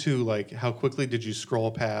 Down to, how quickly did you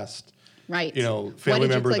scroll past... Right. Family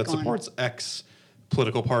member that supports X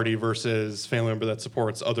political party versus family member that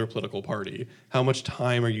supports other political party. How much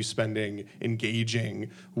time are you spending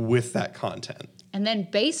engaging with that content? And then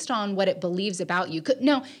based on what it believes about you.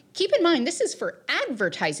 Now, keep in mind, this is for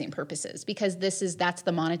advertising purposes, because that's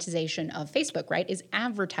the monetization of Facebook, right, is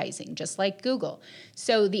advertising, just like Google.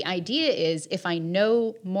 So the idea is if I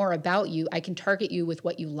know more about you, I can target you with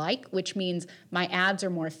what you like, which means my ads are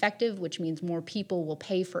more effective, which means more people will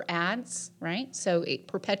pay for ads, right? So it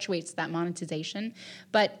perpetuates that monetization.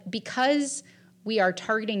 But because we are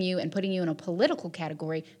targeting you and putting you in a political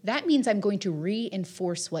category, that means I'm going to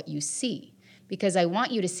reinforce what you see, because I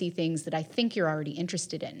want you to see things that I think you're already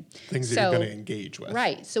interested in. Things that you're going to engage with.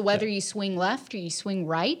 Right. So whether you swing left or you swing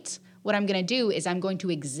right, what I'm going to do is I'm going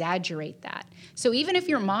to exaggerate that. So even if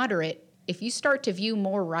you're moderate, if you start to view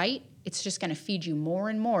more right, it's just going to feed you more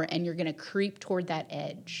and more, and you're going to creep toward that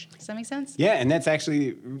edge. Does that make sense? Yeah, and that's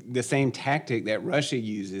actually the same tactic that Russia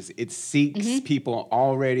uses. It seeks people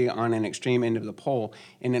already on an extreme end of the pole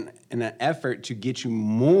in an effort to get you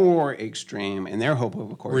more extreme. And their hope,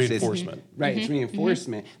 of course, Reinforcement. is right. It's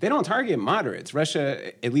reinforcement. They don't target moderates.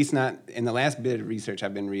 Russia, at least not in the last bit of research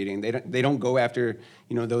I've been reading, they don't go after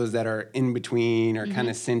those that are in between or kind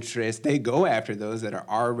of centrist. They go after those that are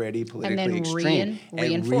already politically extreme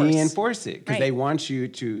and reinforce it because they want you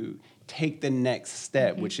to take the next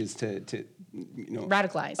step, which is to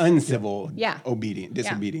radicalize, uncivil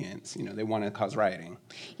disobedience. They want to cause rioting.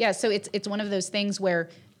 Yeah, so it's one of those things where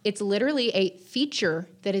it's literally a feature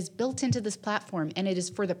that is built into this platform, and it is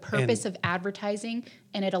for the purpose of advertising,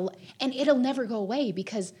 and it'll never go away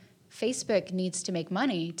because Facebook needs to make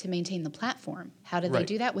money to maintain the platform. How do they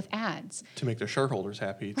do that? With ads. To make their shareholders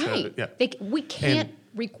happy. Right. We can't.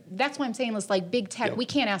 That's why I'm saying this. Like big tech, we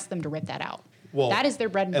can't ask them to rip that out. Well, that is their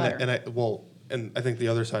bread and butter. And I think the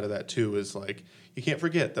other side of that too is like you can't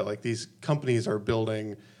forget that like these companies are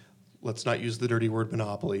building. Let's not use the dirty word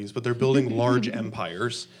monopolies, but they're building large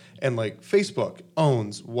empires. And like Facebook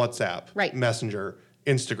owns WhatsApp, Messenger,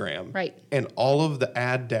 Instagram, and all of the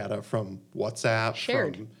ad data from WhatsApp,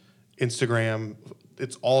 from Instagram,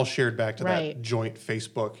 it's all shared back to that joint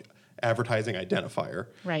Facebook advertising identifier.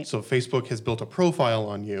 Right. So Facebook has built a profile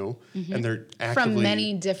on you, and they're actively from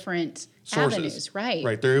many different avenues.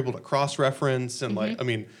 Right. They're able to cross-reference and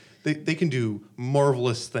they can do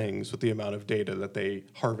marvelous things with the amount of data that they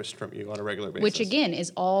harvest from you on a regular basis. Which again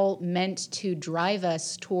is all meant to drive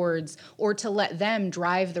us towards, or to let them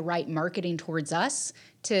drive the right marketing towards us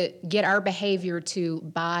to get our behavior to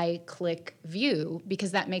buy, click, view,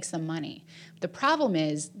 because that makes them money. The problem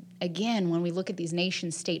is, again, when we look at these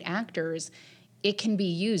nation state actors, it can be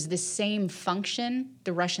used. The same function,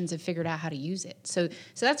 the Russians have figured out how to use it. So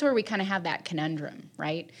that's where we kind of have that conundrum,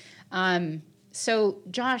 right? So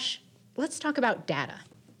Josh, let's talk about data.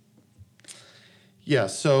 Yeah,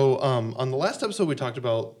 so on the last episode we talked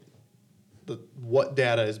about what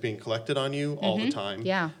data is being collected on you all the time.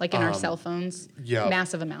 Yeah, like in our cell phones,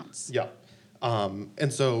 massive amounts. Yeah.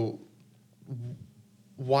 And so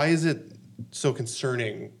why is it so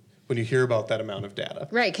concerning when you hear about that amount of data?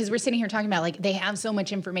 Right, because we're sitting here talking about, like, they have so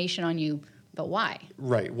much information on you, but why?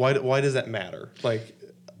 Right. Why does that matter? Like,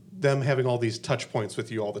 them having all these touch points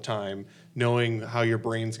with you all the time, knowing how your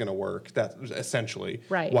brain's going to work, that's essentially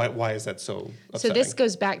why is that so upsetting? So this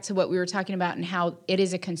goes back to what we were talking about and how it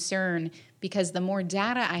is a concern, because the more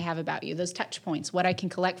data I have about you, those touch points, what I can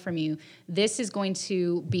collect from you, this is going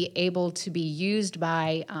to be able to be used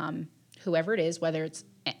by whoever it is, whether it's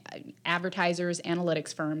advertisers,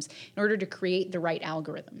 analytics firms, in order to create the right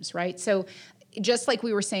algorithms, right? So just like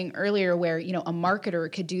we were saying earlier, where a marketer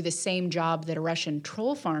could do the same job that a Russian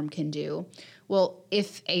troll farm can do. Well,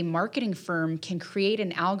 if a marketing firm can create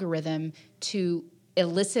an algorithm to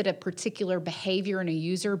elicit a particular behavior in a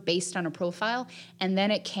user based on a profile, and then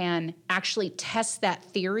it can actually test that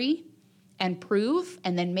theory and prove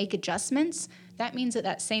and then make adjustments, that means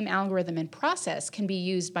that same algorithm and process can be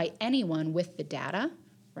used by anyone with the data.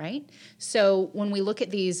 Right? So when we look at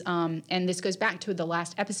these, and this goes back to the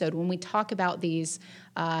last episode, when we talk about these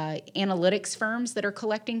analytics firms that are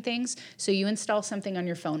collecting things, so you install something on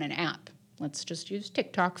your phone, an app. Let's just use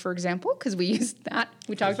TikTok, for example, because we used that.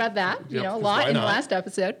 We talked about that, a lot in the last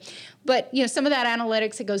episode. But, some of that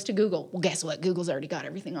analytics, it goes to Google. Well, guess what? Google's already got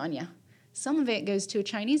everything on you. Some of it goes to a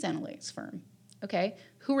Chinese analytics firm. Okay?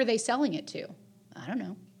 Who are they selling it to? I don't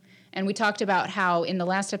know. And we talked about how, in the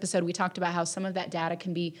last episode, we talked about how some of that data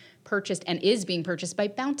can be purchased and is being purchased by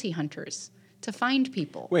bounty hunters to find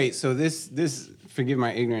people. Wait, so this forgive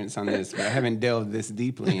my ignorance on this, but I haven't delved this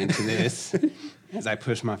deeply into this as I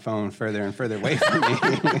push my phone further and further away from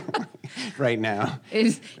me right now.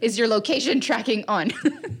 Is your location tracking on?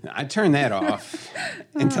 I turn that off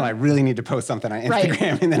until I really need to post something on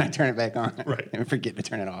Instagram, and then I turn it back on and forget to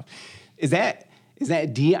turn it off. Is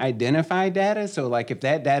that de-identified data? So, like, if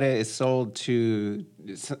that data is sold to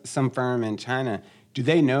some firm in China, do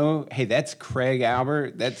they know, hey, that's Craig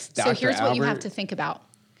Albert, that's Dr. Albert? So here's what you have to think about.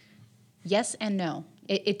 Yes and no.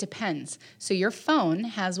 It depends. So your phone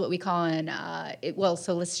has what we call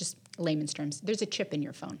so let's just layman's terms. There's a chip in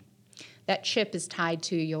your phone. That chip is tied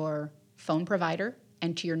to your phone provider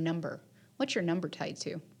and to your number. What's your number tied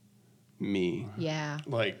to? Me. Yeah.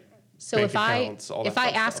 So if I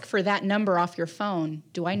ask for that number off your phone,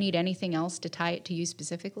 do I need anything else to tie it to you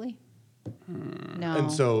specifically? No.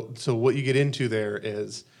 And so what you get into there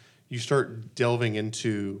is you start delving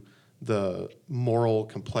into the moral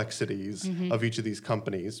complexities of each of these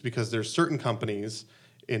companies, because there's certain companies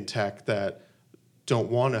in tech that don't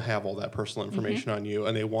want to have all that personal information on you,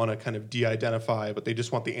 and they want to kind of de-identify, but they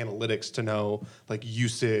just want the analytics to know like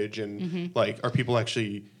usage and like are people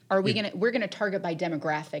actually we're gonna target by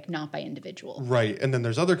demographic, not by individual. right. And then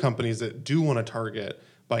there's other companies that do want to target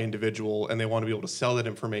by individual, and they want to be able to sell that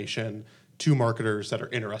information to marketers that are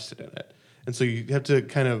interested in it. And so you have to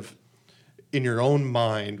kind of, in your own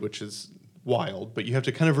mind, which is wild, but you have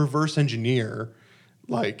to kind of reverse engineer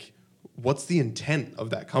like what's the intent of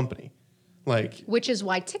that company. Like, Which is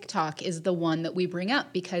why TikTok is the one that we bring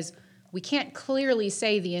up, because we can't clearly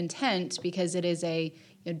say the intent because it is a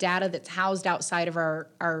data that's housed outside of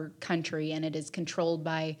our country, and it is controlled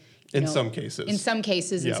by in some cases. In some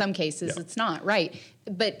cases, Yep. it's not, right.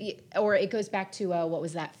 But, or it goes back to, what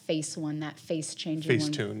was that face one, that face-changing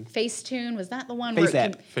one? Facetune. Facetune, was that the one? Face where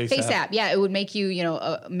it app. Face Face app, yeah. It would make you,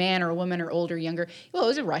 a man or a woman or older, younger. Well, it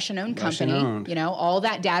was a Russian-owned company. Russian-owned. All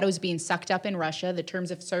that data was being sucked up in Russia. The terms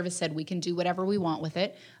of service said we can do whatever we want with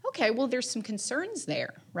it. Okay, well, there's some concerns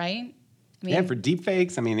there, right? I mean, Yeah, for deep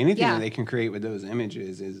fakes, I mean, anything Yeah. that they can create with those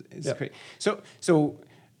images is Yep. great. So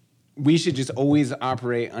we should just always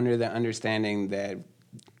operate under the understanding that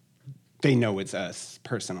they know it's us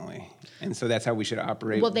personally. And so that's how we should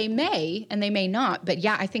operate. well, they may and they may not, but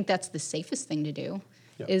yeah, I think that's the safest thing to do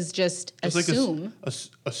Yep. is just Just assume.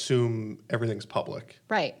 assume everything's public.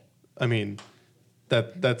 Right. I mean,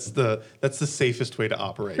 that's the safest way to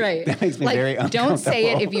operate. Right. That makes me very Don't say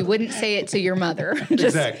it uncomfortable. if you wouldn't say it to your mother. Just,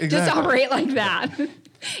 Exactly. just operate like that.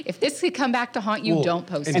 If this could come back to haunt you, Well, don't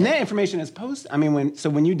post And it. that information is posted. I mean, when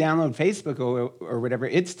you download Facebook or whatever,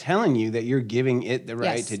 it's telling you that you're giving it the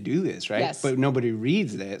right Yes. to do this, right? Yes. But nobody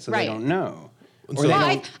reads that, so Right. they don't know. Or So- they Well,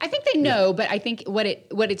 don't. I think they know, but I think what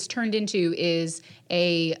it's turned into is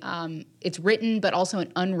it's written but also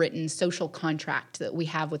an unwritten social contract that we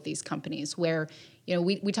have with these companies where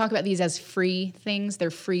we talk about these as free things.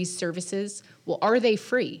 They're free services. Well, are they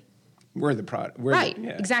free? We're the product. Right,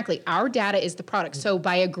 exactly. Our data is the product. So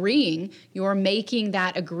by agreeing, you're making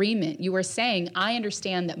that agreement. You are saying, I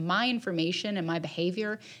understand that my information and my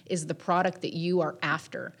behavior is the product that you are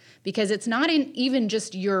after. Because it's not even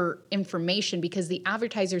just your information, because the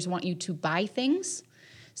advertisers want you to buy things.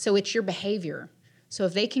 So it's your behavior. So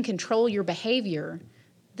if they can control your behavior,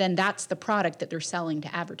 then that's the product that they're selling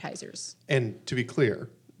to advertisers. And to be clear,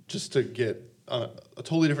 just to get a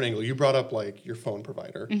totally different angle, you brought up like your phone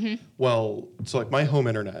provider. Well, so like my home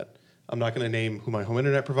internet, I'm not going to name who my home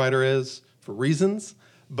internet provider is for reasons,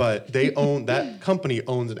 but they own that company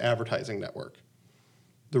owns an advertising network.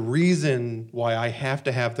 The reason why I have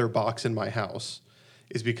to have their box in my house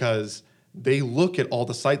is because they look at all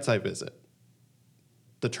the sites I visit.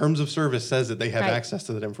 The terms of service says that they have Right. access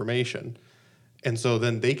to that information. And so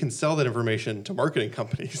then they can sell that information to marketing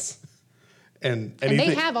companies. And And anything,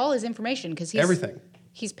 they have all his information because everything.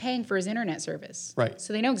 He's paying for his internet service. Right.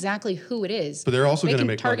 So they know exactly who it is. But they're also They gonna can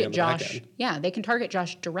make money target on the back Josh. end. Yeah, they can target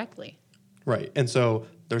Josh directly. Right. And so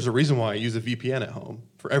there's a reason why I use a VPN at home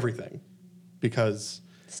for everything, because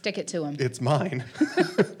Stick it to him. it's mine.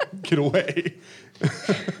 Get away.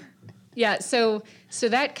 Yeah, so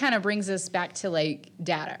that kind of brings us back to like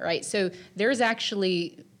data, right? So there's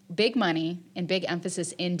actually big money and big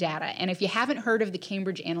emphasis in data. And if you haven't heard of the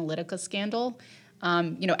Cambridge Analytica scandal,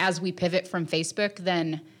 as we pivot from Facebook,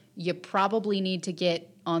 then you probably need to get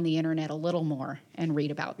on the internet a little more and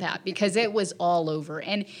read about that because it was all over.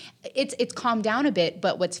 And it's calmed down a bit,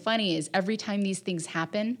 but what's funny is every time these things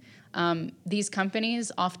happen, these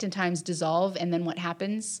companies oftentimes dissolve, and then what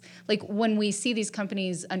happens? Like when we see these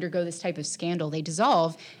companies undergo this type of scandal, they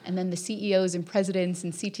dissolve, and then the CEOs and presidents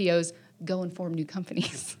and CTOs go and form new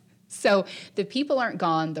companies. So the people aren't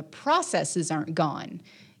gone, the processes aren't gone.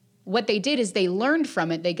 What they did is they learned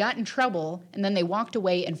from it, they got in trouble, and then they walked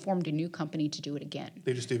away and formed a new company to do it again.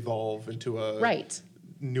 They just evolve into a Right.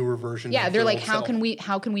 newer version. Yeah, of they're their like, old how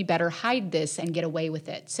self. can we better hide this and get away with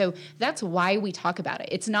it? So that's why we talk about it.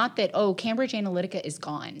 It's not that, Cambridge Analytica is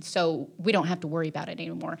gone, so we don't have to worry about it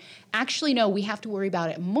anymore. Actually, no, we have to worry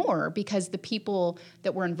about it more because the people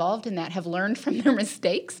that were involved in that have learned from their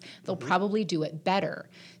mistakes. They'll probably do it better.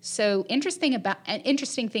 So an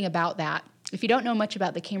interesting thing about that, if you don't know much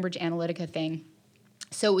about the Cambridge Analytica thing,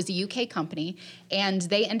 so it was a UK company, and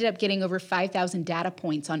they ended up getting over 5,000 data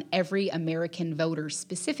points on every American voter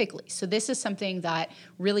specifically. So this is something that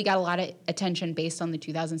really got a lot of attention based on the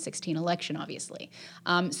 2016 election, obviously.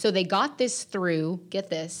 So they got this through, get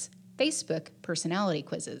this, Facebook personality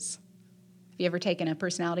quizzes. Have you ever taken a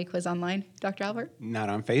personality quiz online, Dr. Albert? Not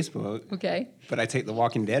on Facebook, Okay. but I take the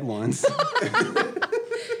Walking Dead ones.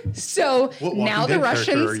 So What Walking now the Dead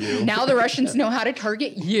character are Russians you? now the Russians know how to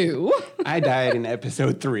target you. I died in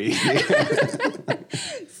episode 3.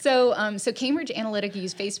 So Cambridge Analytica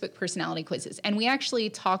used Facebook personality quizzes, and we actually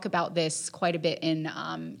talk about this quite a bit in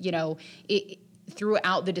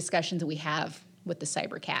throughout the discussions that we have with the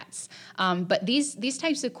Cybercats. But these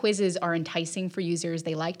types of quizzes are enticing for users.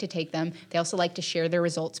 They like to take them. They also like to share their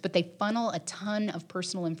results, but they funnel a ton of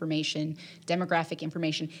personal information, demographic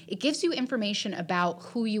information. It gives you information about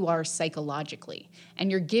who you are psychologically, and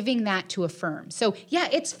you're giving that to a firm. So yeah,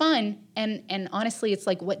 it's fun, and honestly, it's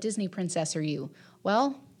like, what Disney princess are you?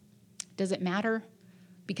 Well, does it matter?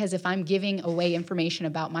 Because if I'm giving away information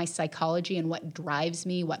about my psychology and what drives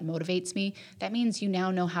me, what motivates me, that means you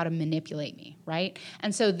now know how to manipulate me, right?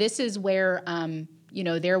 And so this is where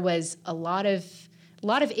there was a lot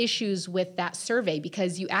of issues with that survey,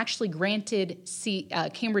 because you actually granted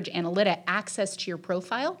Cambridge Analytica access to your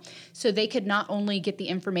profile, so they could not only get the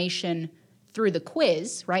information through the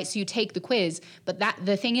quiz, right? So you take the quiz, but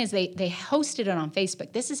the thing is they hosted it on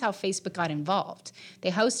Facebook. This is how Facebook got involved.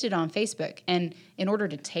 They hosted it on Facebook, and in order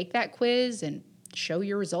to take that quiz and show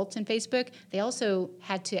your results in Facebook, they also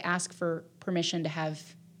had to ask for permission to have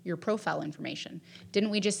your profile information. Didn't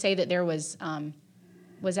we just say that there was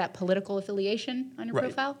that political affiliation on your Right.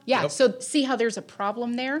 profile? Yeah, Yep. so see how there's a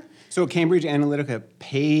problem there? So Cambridge Analytica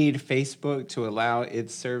paid Facebook to allow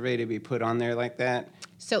its survey to be put on there like that?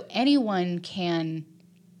 So anyone can,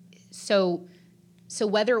 so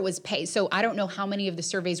whether it was paid, so I don't know how many of the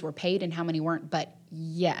surveys were paid and how many weren't, but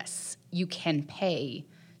yes, you can pay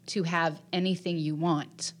to have anything you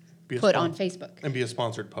want Be a put spon- on Facebook. And be a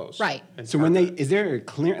sponsored post. Right. And So when target. is there a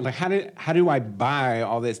clear, like how do I buy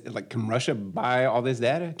all this? Like, can Russia buy all this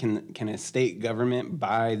data? Can a state government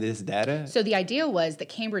buy this data? So the idea was that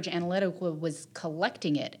Cambridge Analytica was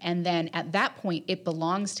collecting it, and then at that point it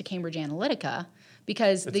belongs to Cambridge Analytica,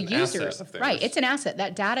 because It's the an asset users, of theirs. right, it's an asset.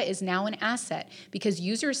 That data is now an asset because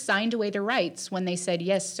users signed away their rights when they said,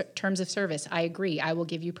 yes, terms of service, I agree, I will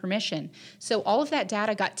give you permission. So all of that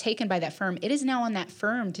data got taken by that firm. It is now on that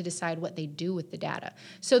firm to decide what they do with the data.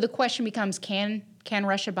 So the question becomes, can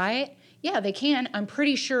Russia buy it? Yeah, they can. I'm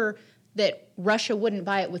pretty sure that Russia wouldn't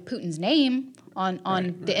buy it with Putin's name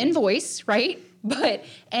on the invoice, right? But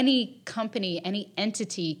any company, any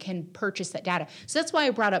entity can purchase that data. So that's why I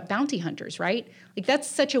brought up bounty hunters, right? Like, that's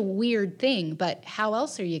such a weird thing, but how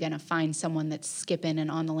else are you going to find someone that's skipping and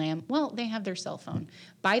on the lam? Well, they have their cell phone.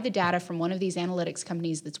 Buy the data from one of these analytics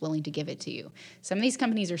companies that's willing to give it to you. Some of these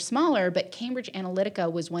companies are smaller, but Cambridge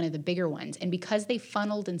Analytica was one of the bigger ones. And because they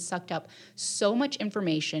funneled and sucked up so much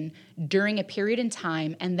information during a period in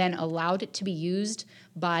time and then allowed it to be used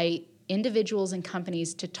by individuals and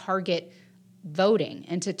companies to target voting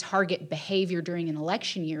and to target behavior during an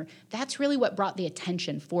election year, that's really what brought the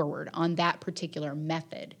attention forward on that particular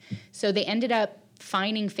method. So they ended up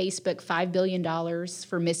fining Facebook $5 billion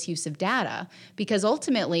for misuse of data, because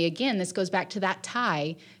ultimately, again, this goes back to that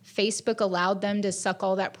tie. Facebook allowed them to suck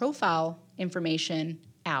all that profile information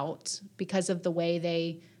out because of the way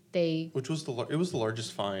they Which was it was the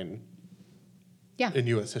largest fine yeah. in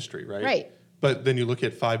U.S. history, right? Right. But then you look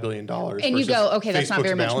at $5 billion And you go, okay, that's not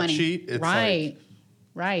very much balance money. sheet, it's right. like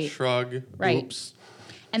Right. shrug, Right. oops,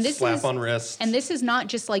 And this slap is, on wrist. And this is not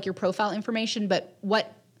just like your profile information, but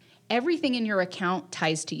what everything in your account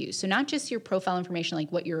ties to you. So not just your profile information,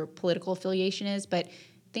 like what your political affiliation is, but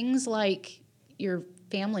things like your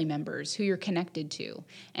family members, who you're connected to.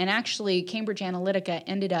 And actually, Cambridge Analytica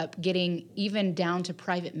ended up getting even down to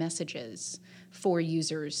private messages for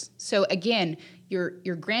users. So again, you're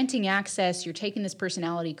granting access, you're taking this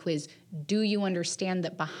personality quiz. Do you understand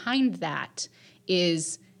that behind that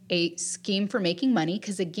is a scheme for making money?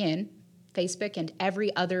 Because again, Facebook and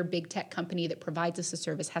every other big tech company that provides us a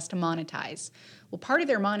service has to monetize. Well, part of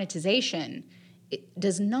their monetization, it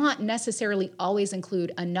does not necessarily always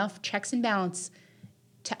include enough checks and balance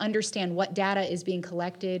to understand what data is being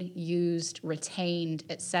collected, used, retained,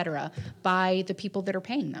 et cetera, by the people that are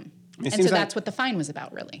paying them. And so seems like that's what the fine was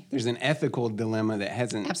about, really. There's an ethical dilemma that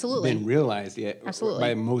hasn't Absolutely. been realized yet Absolutely.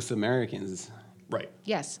 by most Americans. right.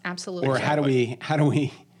 Yes, absolutely. Or how do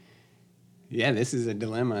we? Yeah, this is a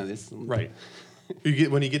dilemma. Right.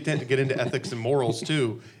 When you get into ethics and morals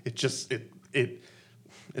too, it's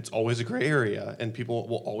always a gray area, and people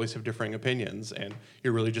will always have differing opinions, and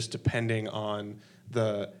you're really just depending on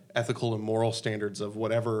the ethical and moral standards of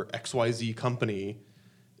whatever XYZ company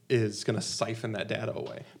is going to siphon that data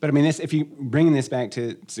away. But I mean, if you bring this back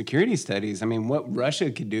to security studies, I mean, what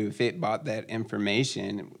Russia could do if it bought that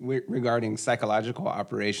information regarding psychological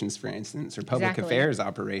operations, for instance, or public Exactly. affairs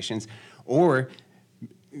operations, or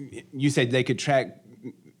you said they could track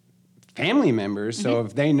family members. So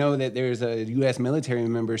if they know that there's a U.S. military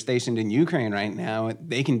member stationed in Ukraine right now,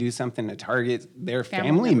 they can do something to target their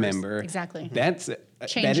family members. member. Exactly. That is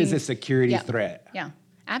Changing- a security Yep. threat. Yeah,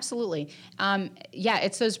 absolutely.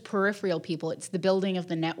 It's those peripheral people. It's the building of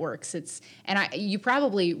the networks. You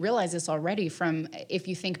probably realize this already from, if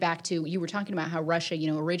you think back to, you were talking about how Russia,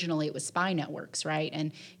 originally it was spy networks, right?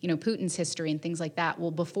 And, Putin's history and things like that.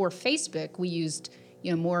 Well, before Facebook, we used,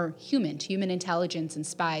 more human intelligence and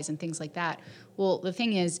spies and things like that. Well, the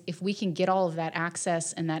thing is, if we can get all of that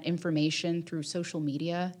access and that information through social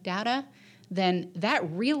media data, then that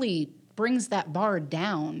really brings that bar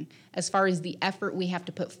down as far as the effort we have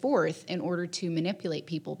to put forth in order to manipulate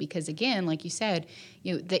people. Because again, like you said,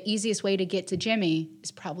 the easiest way to get to Jimmy is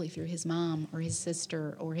probably through his mom or his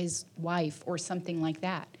sister or his wife or something like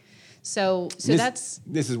that. So this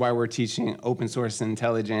is why we're teaching open source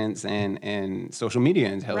intelligence and social media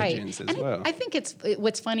intelligence as well. I think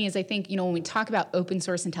what's funny is I think, when we talk about open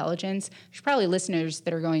source intelligence, there's probably listeners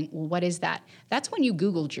that are going, well, what is that? That's when you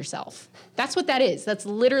Googled yourself. That's what that is. That's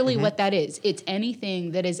literally what that is. It's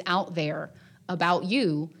anything that is out there about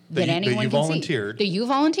you that anyone can see. That you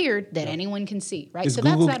volunteered that anyone can see, right? Does So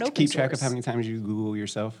Google that's that open keep source. track of how many times you Google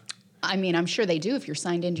yourself? I mean, I'm sure they do if you're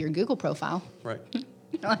signed into your Google profile. Right.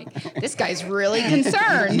 Like, this guy's really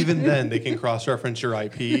concerned. Even then, they can cross-reference your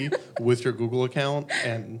IP with your Google account,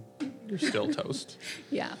 and you're still toast.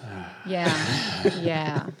 Yeah.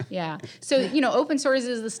 So, open source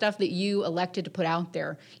is the stuff that you elected to put out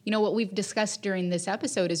there. What we've discussed during this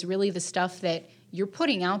episode is really the stuff that you're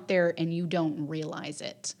putting out there and you don't realize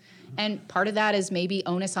it. And part of that is maybe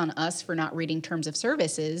onus on us for not reading terms of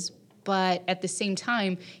services. But at the same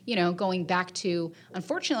time, going back to,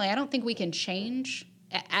 unfortunately, I don't think we can change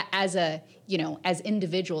as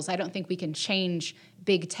individuals. I don't think we can change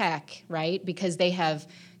big tech, right? Because they have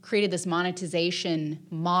created this monetization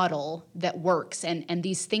model that works. And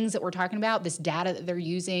these things that we're talking about, this data that they're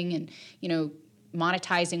using and,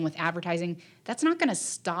 monetizing with advertising, that's not going to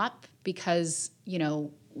stop because,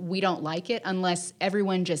 we don't like it unless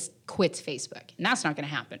everyone just quits Facebook. And that's not going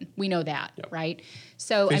to happen. We know that, right?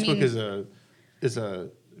 So, Facebook is a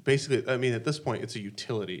basically, at this point, it's a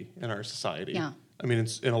utility in our society. Yeah.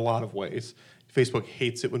 It's in a lot of ways. Facebook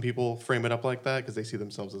hates it when people frame it up like that because they see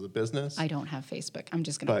themselves as a business. I don't have Facebook. I'm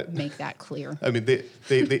just going to make that clear. It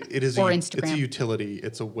is Or it's Instagram. a utility.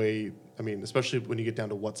 It's a way, especially when you get down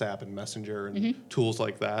to WhatsApp and Messenger and tools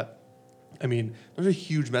like that. There's a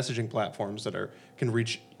huge messaging platforms that can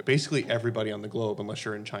reach basically everybody on the globe unless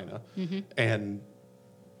you're in China. And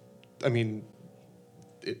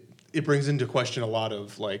it brings into question a lot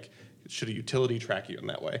of should a utility track you in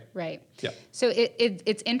that way? Right. Yeah. So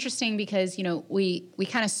it's interesting because, we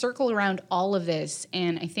kind of circle around all of this.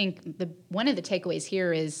 And I think one of the takeaways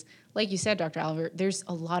here is, like you said, Dr. Oliver, there's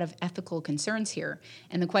a lot of ethical concerns here.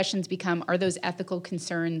 And the questions become, are those ethical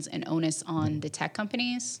concerns an onus on the tech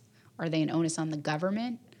companies? Are they an onus on the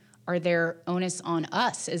government? Are there onus on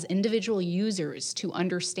us as individual users to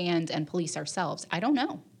understand and police ourselves? I don't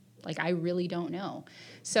know. I really don't know.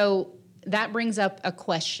 So that brings up a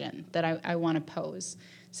question that I want to pose.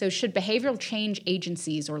 So should behavioral change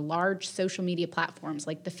agencies or large social media platforms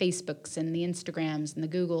like the Facebooks and the Instagrams and the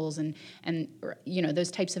Googles and those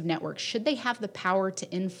types of networks, should they have the power to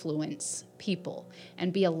influence people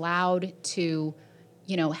and be allowed to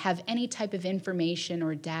have any type of information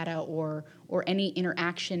or data or any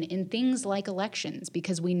interaction in things like elections,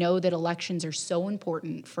 because we know that elections are so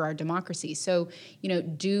important for our democracy. So,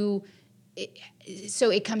 so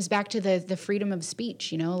it comes back to the freedom of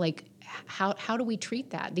speech, how do we treat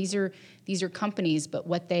that? These are companies, but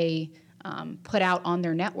what they put out on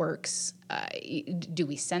their networks, do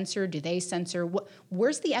we censor? Do they censor?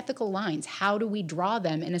 Where's the ethical lines? How do we draw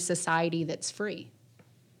them in a society that's free?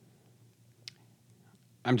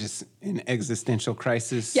 I'm just in existential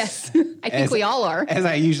crisis. Yes, I think we all are. As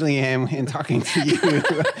I usually am in talking to you.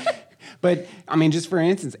 But, just for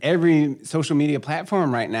instance, every social media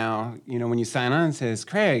platform right now, when you sign on, it says,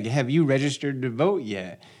 Craig, have you registered to vote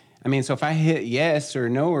yet? So if I hit yes or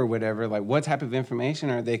no or whatever, what type of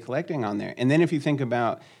information are they collecting on there? And then if you think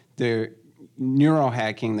about the neural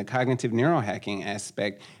hacking, the cognitive neural hacking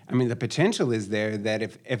aspect, the potential is there that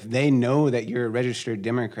if they know that you're a registered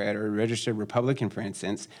Democrat or a registered Republican, for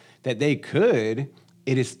instance, that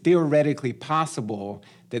it is theoretically possible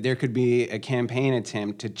that there could be a campaign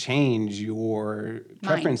attempt to change your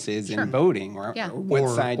preferences in voting or what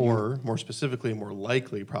side or more specifically, more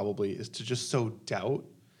likely probably is to just sow doubt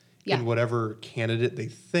in whatever candidate they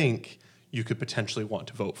think you could potentially want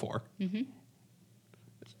to vote for.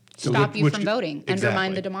 Stop you from voting,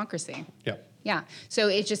 undermine the democracy. Yeah. Yeah. So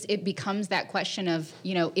it becomes that question of,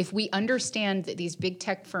 if we understand that these big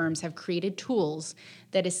tech firms have created tools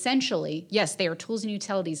that essentially, yes, they are tools and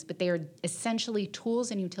utilities, but they are essentially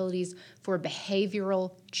tools and utilities for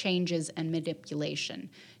behavioral changes and manipulation.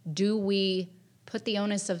 Do we put the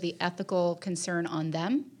onus of the ethical concern on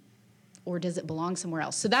them, or does it belong somewhere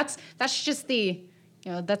else? So that's just the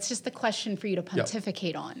question for you to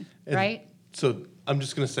pontificate on, And right? So I'm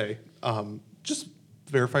just going to say, just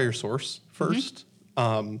verify your source first.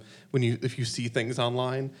 If you see things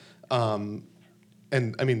online,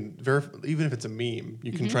 and I mean, even if it's a meme,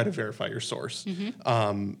 you can try to verify your source.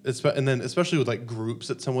 And then especially with like groups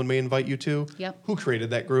that someone may invite you to. Yep. Who created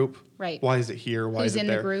that group? Right. Why is it here? Why Who's is it in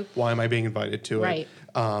the there? group? Why am I being invited to Right.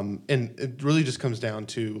 it? And it really just comes down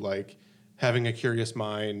to like having a curious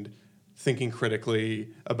mind, thinking critically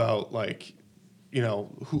about like,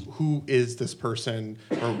 who is this person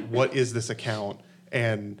or what is this account,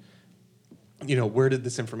 and where did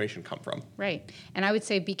this information come from? Right. And I would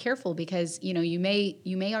say be careful because, you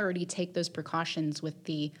may already take those precautions with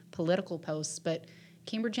the political posts, but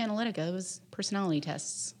Cambridge Analytica was personality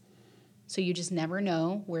tests. So you just never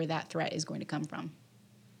know where that threat is going to come from.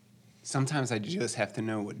 Sometimes I just have to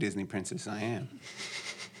know what Disney princess I am.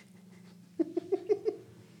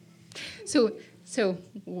 So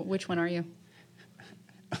which one are you?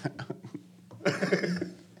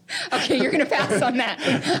 Okay, you're going to pass on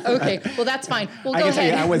that. Okay, well, that's fine. We'll I go can tell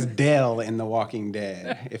you, ahead. I was Dell in The Walking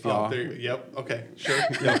Dead. If y'all, Yep. Okay. Sure.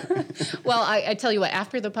 Yep. Well, I tell you what,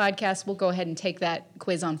 after the podcast, we'll go ahead and take that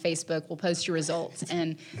quiz on Facebook. We'll post your results,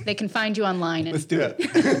 and they can find you online. let's do it.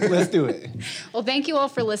 Let's do it. Well, thank you all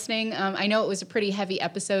for listening. I know it was a pretty heavy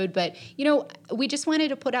episode, but, we just wanted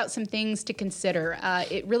to put out some things to consider.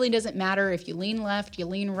 It really doesn't matter if you lean left, you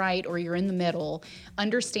lean right, or you're in the middle.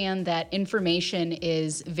 Understand that information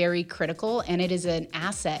is very critical, and it is an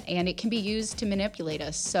asset, and it can be used to manipulate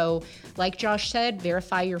us. So, like Josh said,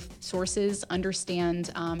 verify your sources,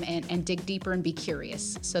 understand, and dig deeper and be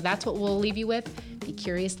curious. So that's what we'll leave you with. Be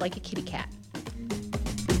curious like a kitty cat.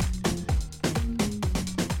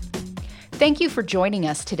 Thank you for joining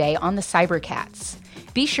us today on the Cybercats.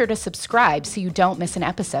 Be sure to subscribe so you don't miss an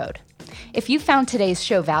episode. If you found today's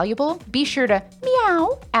show valuable, be sure to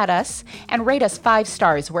meow at us and rate us 5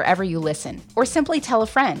 stars wherever you listen, or simply tell a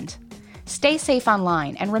friend. Stay safe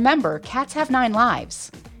online, and remember, cats have 9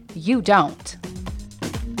 lives. You don't.